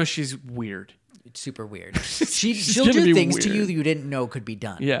 You know she's weird. it's super weird. She'll gonna do be things to weird. you that you didn't know could be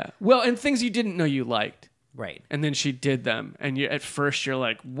done. Yeah. Well, and things you didn't know you liked. Right. And then she did them. And at first you're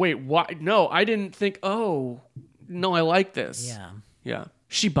like, wait, why? No, I didn't think, oh, no, I like this. Yeah. Yeah.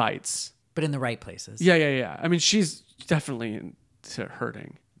 She bites. But in the right places. Yeah. I mean, she's definitely into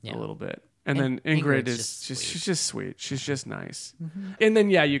hurting Yeah. a little bit. And then Ingrid's Ingrid is just just, sweet. she's just sweet. She's just nice. And then,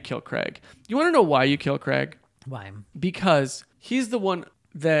 you kill Craig. You want to know why you kill Craig? Why? Because he's the one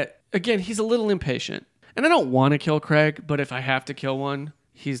that, again, he's a little impatient. And I don't want to kill Craig, but if I have to kill one,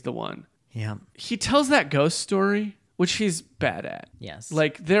 he's the one. Yeah. He tells that ghost story, which he's bad at. Yes.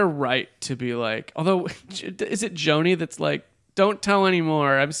 Like, they're right to be like, although, is it Joni that's like, don't tell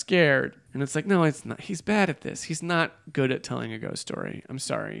anymore, I'm scared. And it's like, no, it's not. He's bad at this. He's not good at telling a ghost story. I'm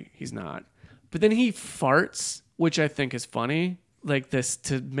sorry, he's not. But then he farts, which I think is funny. Like this,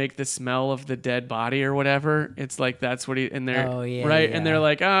 to make the smell of the dead body or whatever. It's like, that's what and they're, Oh, yeah, right? yeah. And they're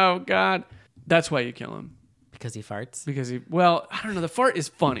like, oh, God. That's why you kill him. Because he farts. Because I don't know. The fart is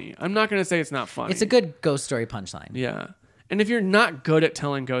funny. I'm not going to say it's not funny. It's a good ghost story punchline. Yeah. And if you're not good at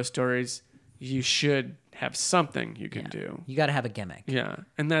telling ghost stories, you should have something you can do. You got to have a gimmick. Yeah.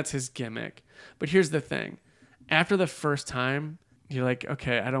 And that's his gimmick. But here's the thing. After the first time, you're like,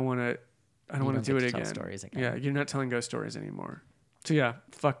 okay, I don't want to don't do get it to tell again. stories again. Yeah. You're not telling ghost stories anymore. So yeah,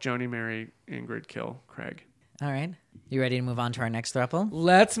 fuck Joni, marry Ingrid, kill Craig. All right. You ready to move on to our next throuple?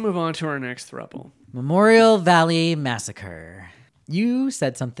 Let's move on to our next throuple. Memorial Valley Massacre. You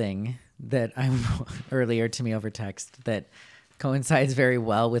said something that earlier to me over text that coincides very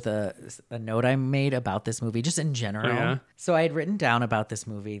well with a note I made about this movie, just in general. Oh, yeah? So I had written down about this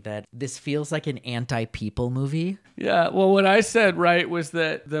movie that this feels like an anti-people movie. Yeah, well, what I said, right, was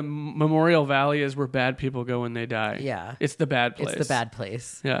that the Memorial Valley is where bad people go when they die. Yeah. It's the bad place. It's the bad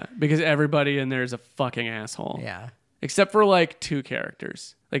place. Yeah, because everybody in there is a fucking asshole. Yeah. Except for like two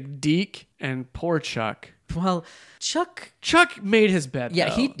characters, like Deke and poor Chuck. Well, Chuck. Chuck made his bed.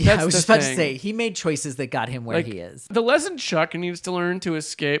 Yeah, though. I was just about to say he made choices that got him where Like, he is. The lesson Chuck needs to learn to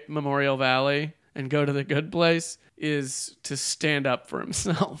escape Memorial Valley and go to the good place is to stand up for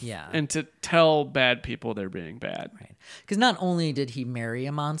himself. Yeah. And to tell bad people they're being bad. Right. Because not only did he marry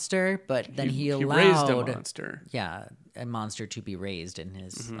a monster, but then he allowed raised a monster. Yeah, a monster to be raised in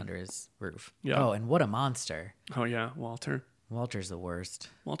his under his roof. Yeah. Oh, and what a monster! Oh yeah, Walter. Walter's the worst.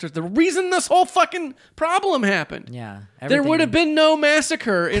 Walter's the reason this whole fucking problem happened. Yeah, There would have been no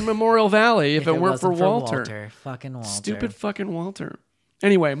massacre in Memorial Valley if it weren't for wasn't Walter. Fucking Walter. Stupid fucking Walter.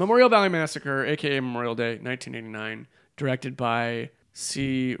 Anyway, Memorial Valley Massacre, aka Memorial Day, 1989, directed by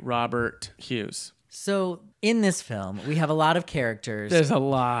C. Robert Hughes. So in this film, we have a lot of characters There's a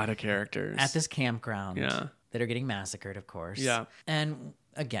lot of characters. at this campground Yeah. that are getting massacred, of course. Yeah. And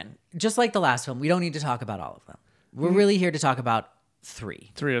again, just like the last film, we don't need to talk about all of them. We're Mm-hmm. really here to talk about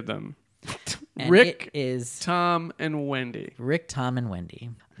 3. Three of them. And Rick, it is Tom, and Wendy. Rick, Tom, and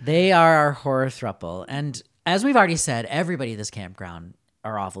Wendy. They are our horror throuple. And as we've already said, everybody at this campground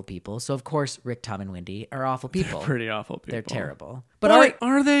are awful people. So, of course, Rick, Tom, and Wendy are awful people. Pretty awful people. They're terrible. But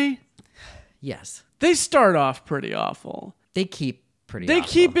are they? Yes, They start off pretty awful. they keep pretty They awful.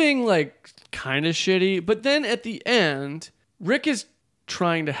 keep being like kind of shitty, but then at the end, Rick is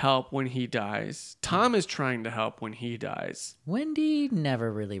trying to help when he dies. Tom is trying to help when he dies. Wendy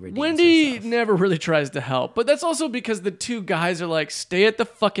never really redeems Wendy herself. never really tries to help, but that's also because the two guys are like, stay at the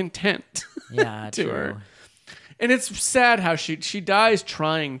fucking tent. Yeah, to true. her. And it's sad how she dies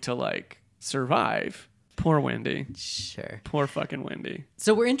trying to like survive. Poor Wendy. Sure. Poor fucking Wendy.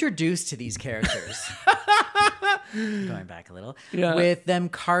 So we're introduced to these characters. Going back a little. Yeah. With them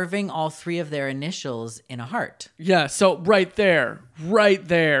carving all 3 of their initials in a heart. Yeah, so right there,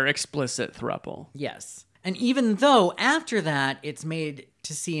 explicit throuple. Yes. And even though after that, it's made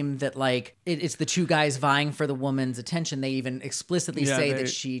to seem that like it's the two guys vying for the woman's attention. They even explicitly say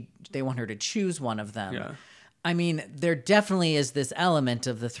that they want her to choose one of them. Yeah. I mean, there definitely is this element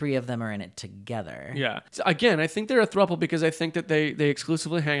of the three of them are in it together. Yeah. So again, I think they're a throuple because I think that they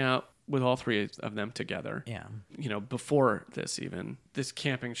exclusively hang out with all three of them together. Yeah. You know, before this even. This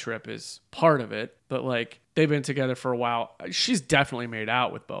camping trip is part of it, but like they've been together for a while. She's definitely made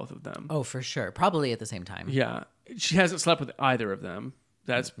out with both of them. Oh, for sure. Probably at the same time. Yeah. She hasn't slept with either of them.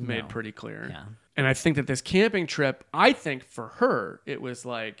 That's made pretty clear. Yeah. And I think that this camping trip, I think for her, it was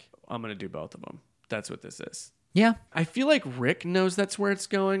like, I'm going to do both of them. That's what this is. Yeah. I feel like Rick knows that's where it's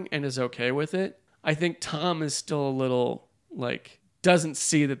going and is okay with it. I think Tom is still a little like, doesn't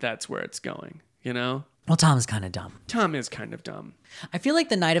see that that's where it's going, you know? Well, Tom's kind of dumb. Tom is kind of dumb. I feel like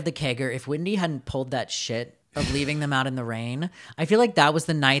the night of the kegger, if Wendy hadn't pulled that shit of leaving them out in the rain, I feel like that was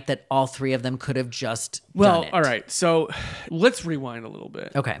the night that all three of them could have just done it. All right. So let's rewind a little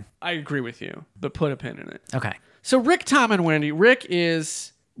bit. Okay. I agree with you, but put a pin in it. Okay. So Rick, Tom, and Wendy.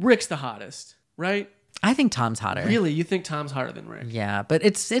 Rick's the hottest, right? I think Tom's hotter. Really? You think Tom's hotter than Rick? Yeah, but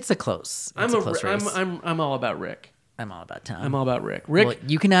it's a close. It's a close race. I'm all about Rick. I'm all about Tom. I'm all about Rick. Rick, well,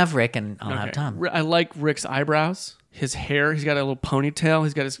 you can have Rick, and I'll have Tom. I like Rick's eyebrows, his hair. He's got a little ponytail.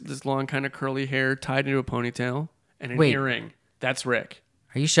 He's got this long, kind of curly hair tied into a ponytail and an earring. That's Rick.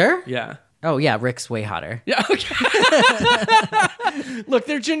 Are you sure? Yeah. Oh yeah, Rick's way hotter. Yeah. Okay. Look,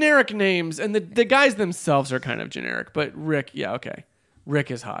 they're generic names, and the guys themselves are kind of generic. But Rick, yeah, okay. Rick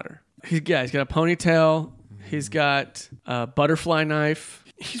is hotter. He's got a ponytail. He's got a butterfly knife.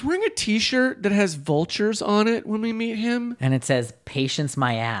 He's wearing a t-shirt that has vultures on it when we meet him. And it says, "Patience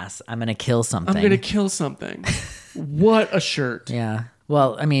my ass. I'm going to kill something." I'm going to kill something. What a shirt. Yeah.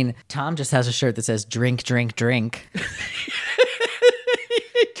 Well, I mean, Tom just has a shirt that says, "Drink, drink, drink."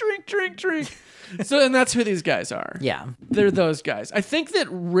 Drink. So, and that's who these guys are. Yeah. They're those guys. I think that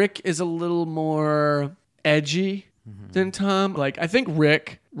Rick is a little more edgy than Tom. Like, I think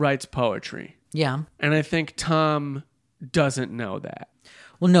Rick writes poetry. Yeah. And I think Tom doesn't know that.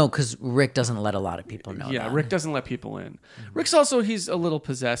 Well, no, because Rick doesn't let a lot of people know that. Rick doesn't let people in. Rick's also, he's a little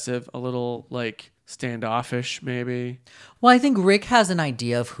possessive, a little, like, standoffish, maybe. Well, I think Rick has an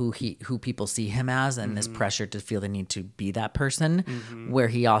idea of who people see him as, and this pressure to feel the need to be that person, where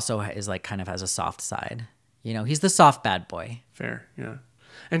he also is, like, kind of has a soft side. You know, he's the soft bad boy. Fair, yeah.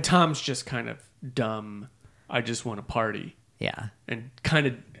 And Tom's just kind of dumb. I just want to party. Yeah. And kind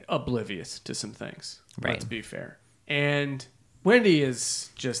of oblivious to some things. Right. Let's be fair. And Wendy is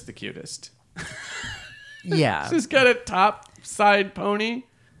just the cutest. Yeah. She's got a top side pony.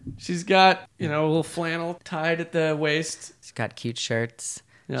 She's got, a little flannel tied at the waist. She's got cute shirts.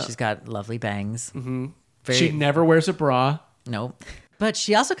 Yeah. She's got lovely bangs. Mm-hmm. She never wears a bra. Nope. But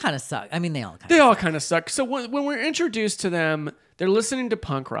she also kind of sucks. I mean, they all kind of suck. So when we're introduced to them, they're listening to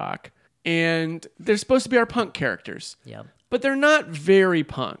punk rock, and they're supposed to be our punk characters. Yep. But they're not very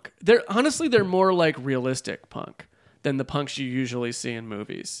punk. They're more like realistic punk than the punks you usually see in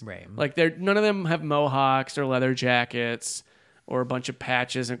movies. Right. Like none of them have mohawks or leather jackets or a bunch of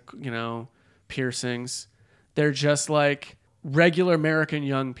patches and piercings. They're just like regular American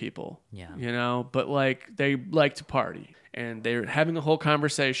young people. Yeah. But like they like to party. And they're having a whole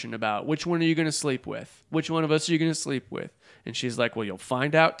conversation about which one are you going to sleep with? Which one of us are you going to sleep with? And she's like, well, you'll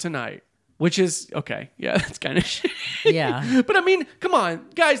find out tonight. Which is, okay, yeah, that's kind of shit. Yeah. But I mean, come on,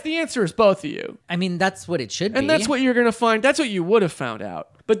 guys, the answer is both of you. I mean, that's what it should be. And that's what you're going to find. That's what you would have found out.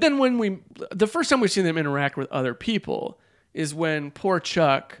 But then the first time we see them interact with other people is when poor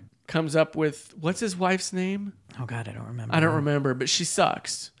Chuck comes up with, what's his wife's name? Oh, God, I don't remember. I don't remember, but she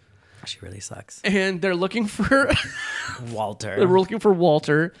sucks. She really sucks. And they're looking for Walter. They're looking for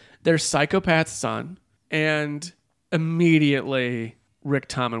Walter, their psychopath son. And immediately, Rick,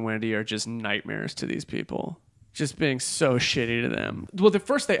 Tom, and Wendy are just nightmares to these people. Just being so shitty to them. Well,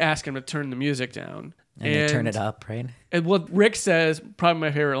 first they ask him to turn the music down. And they turn it up, right? And what Rick says, probably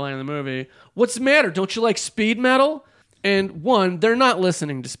my favorite line in the movie, what's the matter? Don't you like speed metal? And one, they're not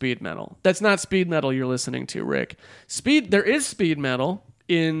listening to speed metal. That's not speed metal you're listening to, Rick. There is speed metal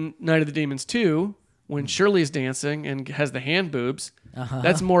in Night of the Demons 2 when Shirley's dancing and has the hand boobs. Uh-huh.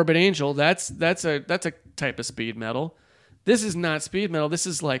 That's Morbid Angel. That's a type of speed metal. This is not speed metal. This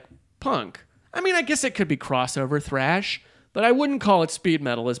is like punk. I mean, I guess it could be crossover thrash, but I wouldn't call it speed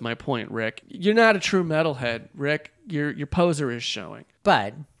metal is my point, Rick. You're not a true metalhead, Rick. Your poser is showing.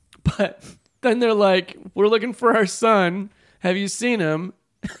 But then they're like, we're looking for our son. Have you seen him?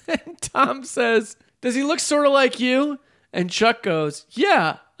 And Tom says, does he look sort of like you? And Chuck goes,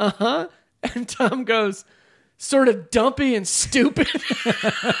 yeah, uh-huh. And Tom goes, sort of dumpy and stupid.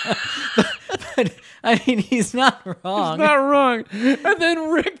 I mean, he's not wrong. Not wrong. And then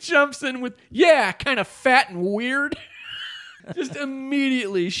Rick jumps in with, yeah, kind of fat and weird. Just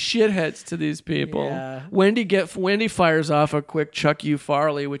immediately shitheads to these people. Yeah. Wendy fires off a quick Chuck U.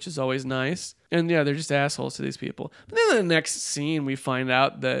 Farley, which is always nice. And yeah, they're just assholes to these people. But then in the next scene, we find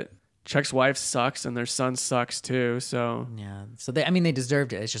out that Chuck's wife sucks and their son sucks too. So Yeah. So they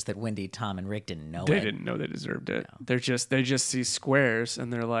deserved it. It's just that Wendy, Tom, and Rick didn't know they it. didn't know they deserved it. They just see squares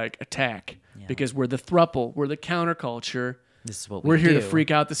and they're like, attack. Because we're the thruple, we're the counterculture. This is what We're here do. to freak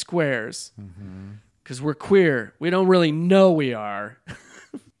out the squares. Because we're queer. We don't really know we are.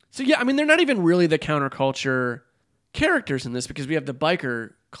 So yeah, I mean, they're not even really the counterculture characters in this because we have the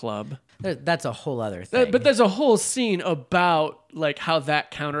biker club. That's a whole other thing. But there's a whole scene about like how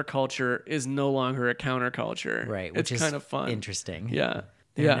that counterculture is no longer a counterculture. right, It's which is kind of fun. interesting. Yeah.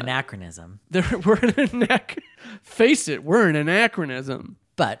 They're an anachronism. We're face it, we're an anachronism.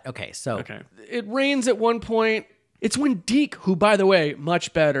 But okay, so Okay. It rains at one point. It's when Deke, who, by the way,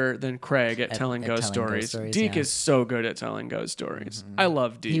 much better than Craig at telling ghost stories. Deke is so good at telling ghost stories. I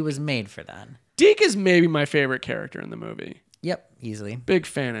love Deke. he was made for that. Deke is maybe my favorite character in the movie. Yep, easily. Big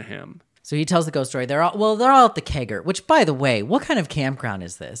fan of him. So he tells the ghost story. They're all at the kegger. Which, by the way, what kind of campground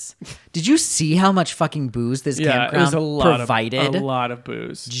is this? Did you see how much fucking booze this Yeah, campground it was provided? a lot of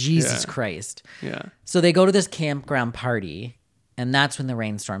booze. Jesus Yeah. Christ! Yeah. So they go to this campground party, and that's when the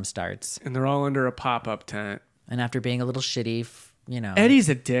rainstorm starts. And they're all under a pop-up tent. And after being a little shitty, Eddie's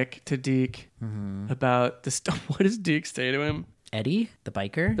a dick to Deke Mm-hmm. about the stuff. What does Deke say to him? Eddie, the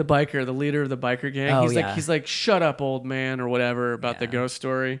biker. The biker, the leader of the biker gang. Oh, He's like, shut up, old man, or whatever about the ghost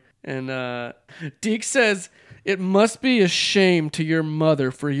story. And Deke says, it must be a shame to your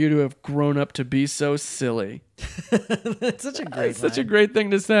mother for you to have grown up to be so silly. That's such a great. It's such a great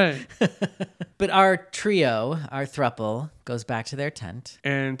thing to say. But our trio, our thruple, goes back to their tent.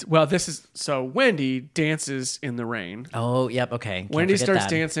 And well, so Wendy dances in the rain. Oh, yep. Okay. Can't Wendy forget starts that.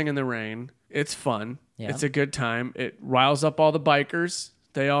 dancing in the rain. It's fun. Yeah. It's a good time. It riles up all the bikers.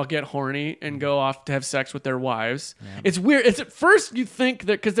 They all get horny and go off to have sex with their wives. It's weird. It's at first you think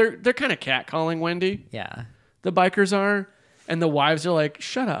that because they're kind of catcalling Wendy. Yeah. The bikers are, and the wives are like,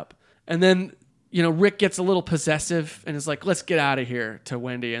 "Shut up." And then Rick gets a little possessive and is like, "Let's get out of here" to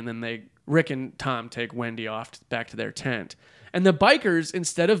Wendy. And then Rick and Tom take Wendy off back to their tent. And the bikers,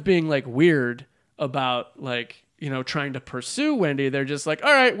 instead of being like weird about like trying to pursue Wendy, they're just like,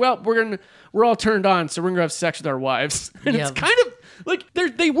 all right, well, we're all turned on, so we're gonna have sex with our wives. And Yeah. it's kind of like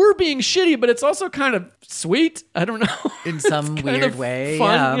they were being shitty, but it's also kind of sweet. I don't know. In some It's kind weird of way.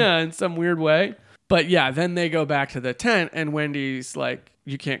 fun, Yeah. in some weird way. But yeah, then they go back to the tent, and Wendy's like,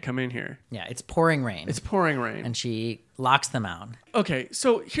 you can't come in here. Yeah. It's pouring rain. It's pouring rain. and she locks them out. Okay,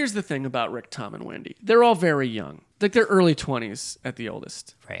 so here's the thing about Rick, Tom, and Wendy. They're all very young. Like, they're early 20s at the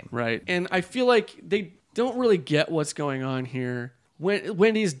oldest. Right. Right? And I feel like they don't really get what's going on here.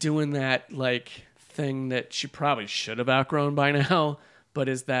 Wendy's doing that, like, thing that she probably should have outgrown by now, but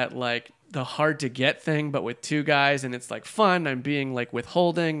is that, like, the hard-to-get thing, but with two guys, and it's, like, fun. I'm being, like,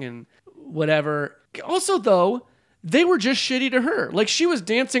 withholding and whatever. Also, though, they were just shitty to her. Like, she was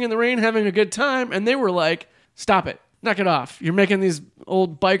dancing in the rain, having a good time, and they were like, stop it. Knock it off. You're making these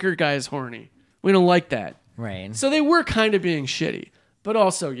old biker guys horny. We don't like that. Right. So they were kind of being shitty. But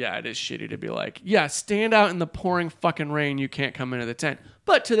also, yeah, it is shitty to be like, yeah, stand out in the pouring fucking rain. You can't come into the tent.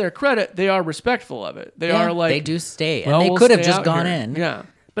 But to their credit, they are respectful of it. They are like, they do stay. And well, they we'll could have stay just out gone here. in. Yeah.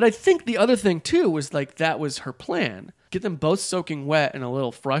 But I think the other thing, too, was like that was her plan. Get them both soaking wet and a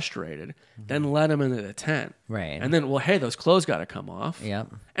little frustrated, then let them into the tent. Right. And then, well, hey, those clothes got to come off. Yep.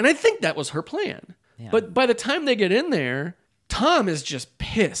 And I think that was her plan. Yeah. But by the time they get in there, Tom is just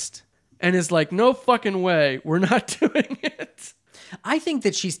pissed and is like, no fucking way. We're not doing it. I think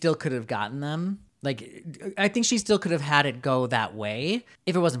that she still could have gotten them. Like, I think she still could have had it go that way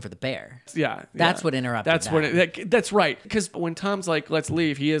if it wasn't for the bear. Yeah. That's what interrupted That's that. that's right. Because when Tom's like, let's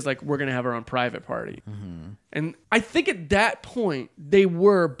leave, he is like, we're going to have our own private party. Mm-hmm. And I think at that point, they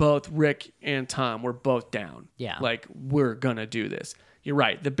were both, Rick and Tom were both down. Yeah. Like, we're going to do this. You're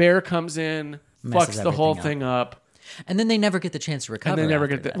right. The bear comes in, Messes fucks the whole everything thing up. And then they never get the chance to recover. And they never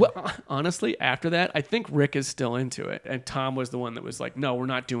after get that. that. Well, honestly, after that, I think Rick is still into it. And Tom was the one that was like, no, we're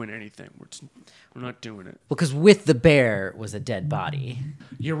not doing anything. We're not doing it. Well, because with the bear was a dead body.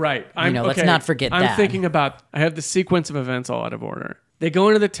 You're right. let's not forget I'm that. thinking about, I have the sequence of events all out of order. They go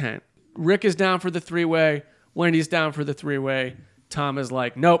into the tent. Rick is down for the three-way. Wendy's down for the three-way. Tom is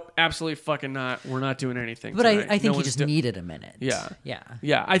like, nope, absolutely fucking not. We're not doing anything But tonight. I think No he one's just do-" needed a minute. Yeah. Yeah.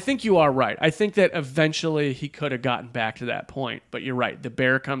 Yeah, I think you are right. I think that eventually he could have gotten back to that point. But you're right. The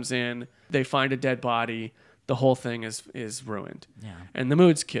bear comes in. They find a dead body. the whole thing is ruined. Yeah. And the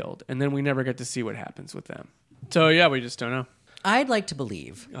mood's killed. And then we never get to see what happens with them. So, yeah, we just don't know. I'd like to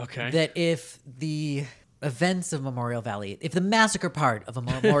believe that if the events of Memorial Valley, if the massacre part of a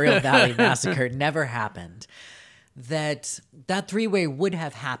Memorial Valley massacre never happened, that three-way would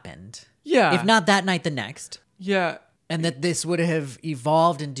have happened. Yeah. If not that night, the next. Yeah. And that this would have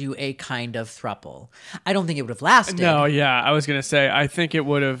evolved into a kind of throuple. I don't think it would have lasted. No, yeah. I was going to say, I think it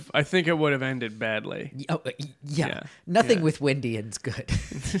would have ended badly. Oh, yeah. Yeah. Nothing with Wendy is good.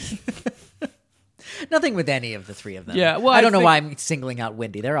 Nothing with any of the three of them. Yeah, well, I don't know why I'm singling out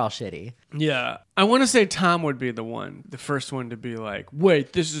Wendy. They're all shitty. Yeah. I want to say Tom would be the first one to be like,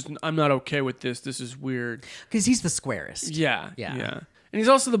 wait, I'm not okay with this. This is weird. Because he's the squarest. Yeah. And he's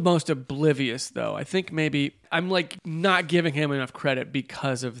also the most oblivious, though. I think maybe I'm like not giving him enough credit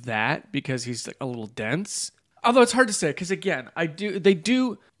because of that, because he's like a little dense. Although it's hard to say, because again,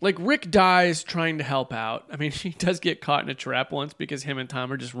 like Rick dies trying to help out. I mean, he does get caught in a trap once because him and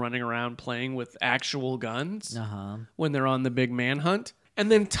Tom are just running around playing with actual guns when they're on the big manhunt. And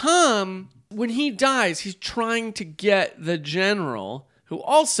then Tom, when he dies, he's trying to get the general, who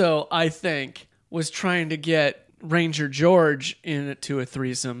also, I think, was trying to get Ranger George into a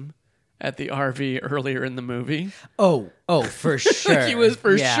threesome at the RV earlier in the movie. Oh, for sure. He was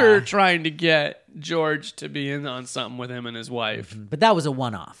for sure trying to get George to be in on something with him and his wife. But that was a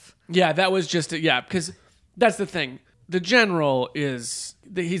one-off. Yeah, that was just because that's the thing. The general he's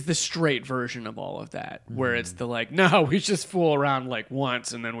the straight version of all of that, where it's the like, no, we just fool around like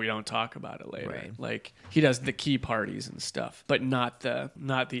once and then we don't talk about it later. Right. Like he does the key parties and stuff, but not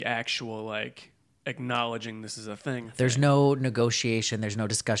the actual like acknowledging this is a thing. There's no negotiation, there's no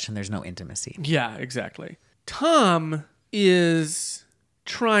discussion, there's no intimacy. Yeah, exactly. Tom is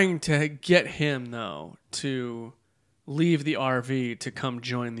trying to get him, though, to leave the RV to come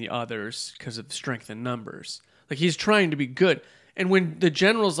join the others because of strength in numbers. Like, he's trying to be good. And when the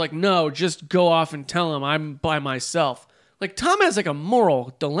general's like, no, just go off and tell him I'm by myself. Like, Tom has, like, a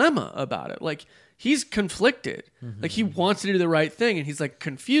moral dilemma about it. Like, he's conflicted. Like, he wants to do the right thing, and he's, like,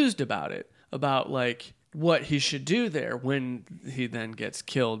 confused about it. About like what he should do there when he then gets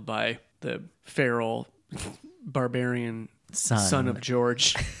killed by the feral barbarian son of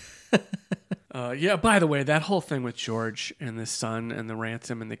George. Yeah, by the way, that whole thing with George and the son and the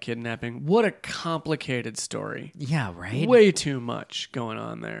ransom and the kidnapping, what a complicated story. Yeah, right? Way too much going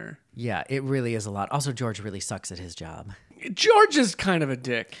on there. Yeah, it really is a lot. Also, George really sucks at his job. George is kind of a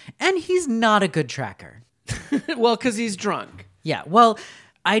dick. And he's not a good tracker. Well, because he's drunk. Yeah, well,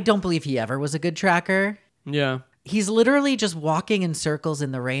 I don't believe he ever was a good tracker. Yeah. He's literally just walking in circles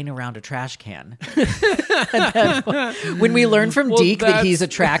in the rain around a trash can. And then when we learn from Deke that he's a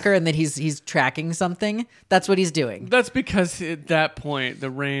tracker and that he's tracking something, that's what he's doing. That's because at that point,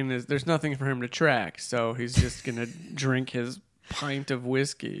 there's nothing for him to track. So he's just going to drink his pint of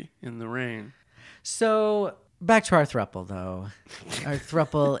whiskey in the rain. So back to our throuple, though. Our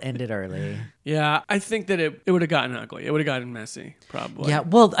throuple ended early. Yeah, I think that it would have gotten ugly. It would have gotten messy, probably. Yeah,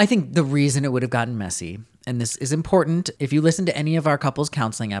 well, I think the reason it would have gotten messy, and this is important, if you listen to any of our couples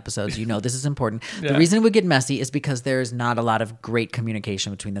counseling episodes, you know this is important. The reason it would get messy is because there's not a lot of great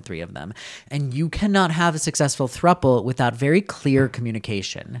communication between the three of them. And you cannot have a successful throuple without very clear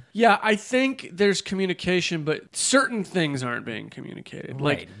communication. Yeah, I think there's communication, but certain things aren't being communicated.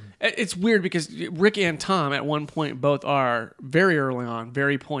 Right. Like, it's weird because Rick and Tom at one point both are very early on,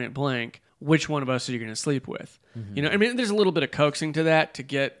 very point blank, which one of us are you going to sleep with? Mm-hmm. You know, I mean, there's a little bit of coaxing to that to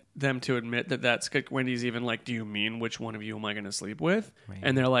get them to admit that that's Wendy's even like, do you mean which one of you am I going to sleep with? Right.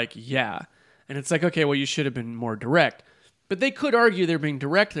 And they're like, yeah. And it's like, okay, well, you should have been more direct. But they could argue they're being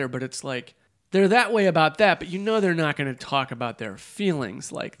direct there, but it's like, they're that way about that, but you know they're not going to talk about their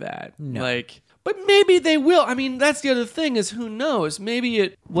feelings like that. No. Like, but maybe they will. I mean, that's the other thing is who knows?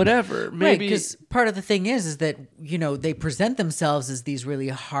 Maybe whatever. Maybe, right, because part of the thing is that, you know, they present themselves as these really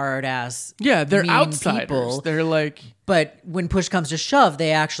hard-ass they're mean outsiders. People, they're like... But when push comes to shove,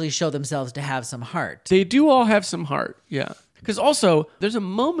 they actually show themselves to have some heart. They do all have some heart, yeah. Because also, there's a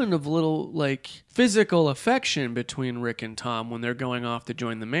moment of little, like, physical affection between Rick and Tom when they're going off to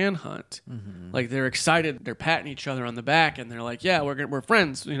join the manhunt. Mm-hmm. Like, they're excited, they're patting each other on the back, and they're like, yeah, we're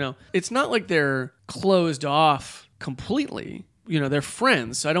friends, you know. It's not like they're closed off completely. You know, they're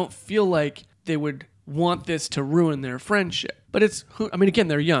friends, so I don't feel like they would want this to ruin their friendship. But again,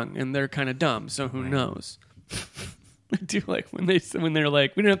 they're young, and they're kind of dumb, so who knows? I do like when they're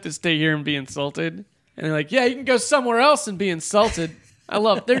like, we don't have to stay here and be insulted. And they're like, yeah, you can go somewhere else and be insulted.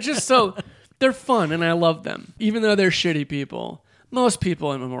 They're fun, and I love them. Even though they're shitty people. Most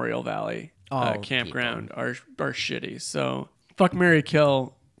people in Memorial Valley campground are shitty. So, fuck, marry,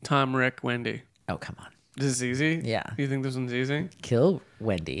 kill, Tom, Rick, Wendy. Oh, come on. This is easy? Yeah. You think this one's easy? Kill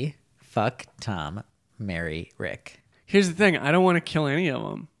Wendy, fuck Tom, marry Rick. Here's the thing. I don't want to kill any of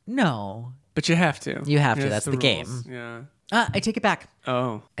them. No. But you have to. You have to. It's That's the rules. game. Yeah. I take it back.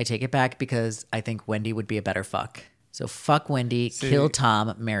 Oh. I take it back because I think Wendy would be a better fuck. So fuck Wendy, kill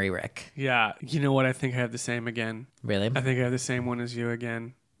Tom, marry Rick. Yeah. You know what? I think I have the same again. Really? I think I have the same one as you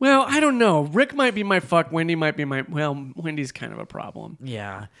again. Well, I don't know. Rick might be my fuck. Wendy might be my... Well, Wendy's kind of a problem.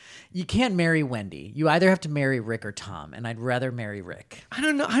 Yeah. You can't marry Wendy. You either have to marry Rick or Tom, and I'd rather marry Rick. I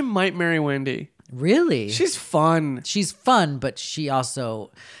don't know. I might marry Wendy. Really? She's fun. She's fun, but she's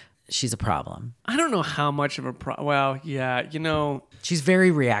a problem. I don't know how much of a well, yeah, She's very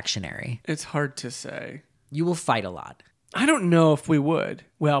reactionary. it's hard to say. You will fight a lot. I don't know if we would.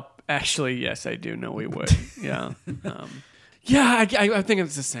 Well, actually, yes, I do know we would. Yeah. Yeah, I think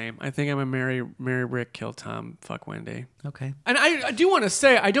it's the same. I think I'm a marry Rick, kill Tom, fuck Wendy. Okay. And I do want to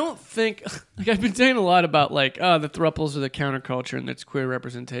say, I don't think, like I've been saying a lot about like, the thruples are the counterculture and it's queer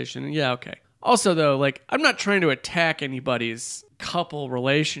representation. And yeah, okay. Also, though, like, I'm not trying to attack anybody's couple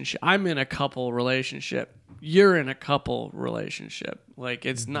relationship. I'm in a couple relationship. You're in a couple relationship. Like,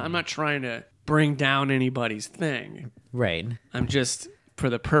 it's not, I'm not trying to bring down anybody's thing. Right. I'm just, for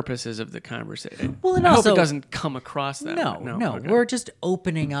the purposes of the conversation. Well, and I also, hope it doesn't come across that way. No. Okay. We're just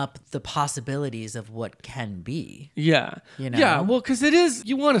opening up the possibilities of what can be. Yeah. You know? Yeah, well, because it is,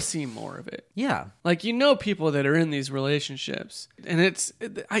 you want to see more of it. Yeah. Like, people that are in these relationships. And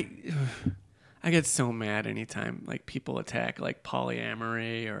I get so mad anytime like people attack like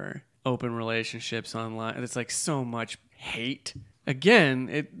polyamory or open relationships online. It's like so much hate. Again,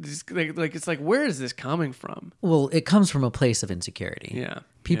 it's like where is this coming from? Well, it comes from a place of insecurity. Yeah.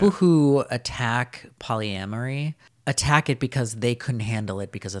 People Yeah. who attack polyamory attack it because they couldn't handle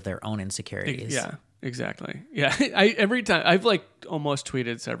it because of their own insecurities. Yeah, exactly. Yeah. Every time I've like almost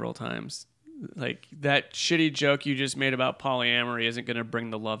tweeted several times. Like that shitty joke you just made about polyamory isn't going to bring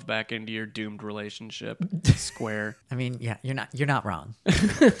the love back into your doomed relationship. Square. I mean, yeah, you're not wrong.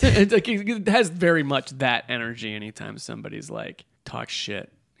 It has very much that energy anytime somebody's like talk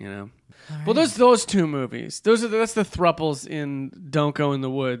shit, Well, those two movies. That's the thruples in Don't Go in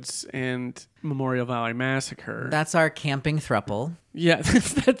the Woods and Memorial Valley Massacre. That's our camping thruple. Yeah,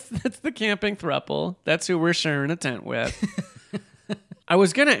 that's the camping thruple. That's who we're sharing a tent with. I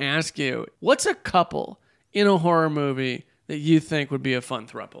was going to ask you, what's a couple in a horror movie that you think would be a fun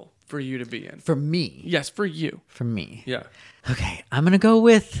throuple for you to be in? For me. Yes, for you. For me. Yeah. Okay, I'm going to go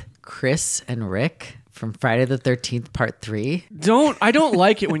with Chris and Rick from Friday the 13th Part 3. I don't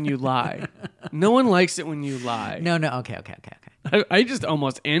like it when you lie. No one likes it when you lie. No. Okay. I just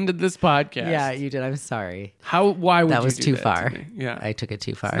almost ended this podcast. Yeah, you did. I'm sorry. Why would That you was do too that far. to me? Yeah. I took it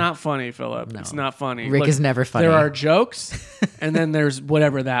too far. It's not funny, Philip. No. It's not funny. Rick is never funny. There are jokes, and then there's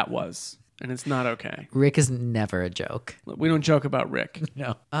whatever that was, and it's not okay. Rick is never a joke. We don't joke about Rick.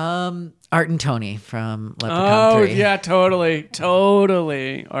 No. Art and Tony from Leprechaun 3. Yeah,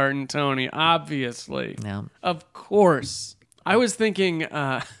 totally. Art and Tony, obviously. No. Of course. I was thinking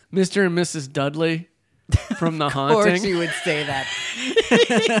Mr. and Mrs. Dudley from The Of course Haunting. you would say that.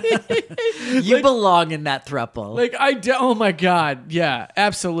 You belong in that throuple. Oh my God. Yeah,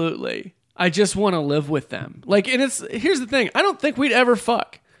 absolutely. I just want to live with them. Here's the thing. I don't think we'd ever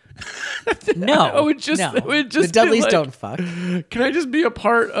fuck. No. It would just The Dudleys be don't fuck. Can I just be a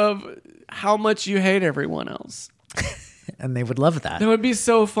part of how much you hate everyone else? And they would love that. That would be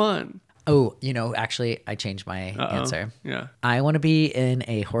so fun. Oh, actually, I changed my answer. Yeah. I want to be in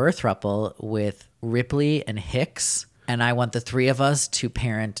a horror throuple with Ripley and Hicks, and I want the three of us to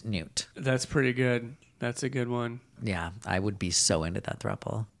parent Newt. That's pretty good. That's a good one. Yeah, I would be so into that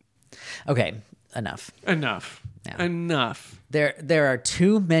throuple. Okay, enough. Yeah. Enough. There are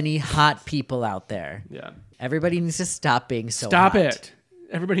too many hot people out there. Yeah. Everybody needs to stop being so Stop hot. it.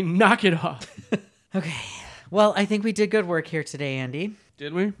 Everybody knock it off. Okay. Well, I think we did good work here today, Andy.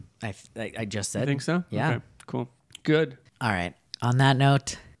 Did we? I just said. I think so? Yeah. Okay, cool. Good. All right. On that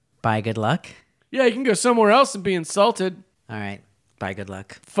note, bye, good luck. Yeah, you can go somewhere else and be insulted. All right. Bye, good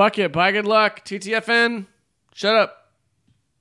luck. Fuck it. Bye, good luck. TTFN. Shut up.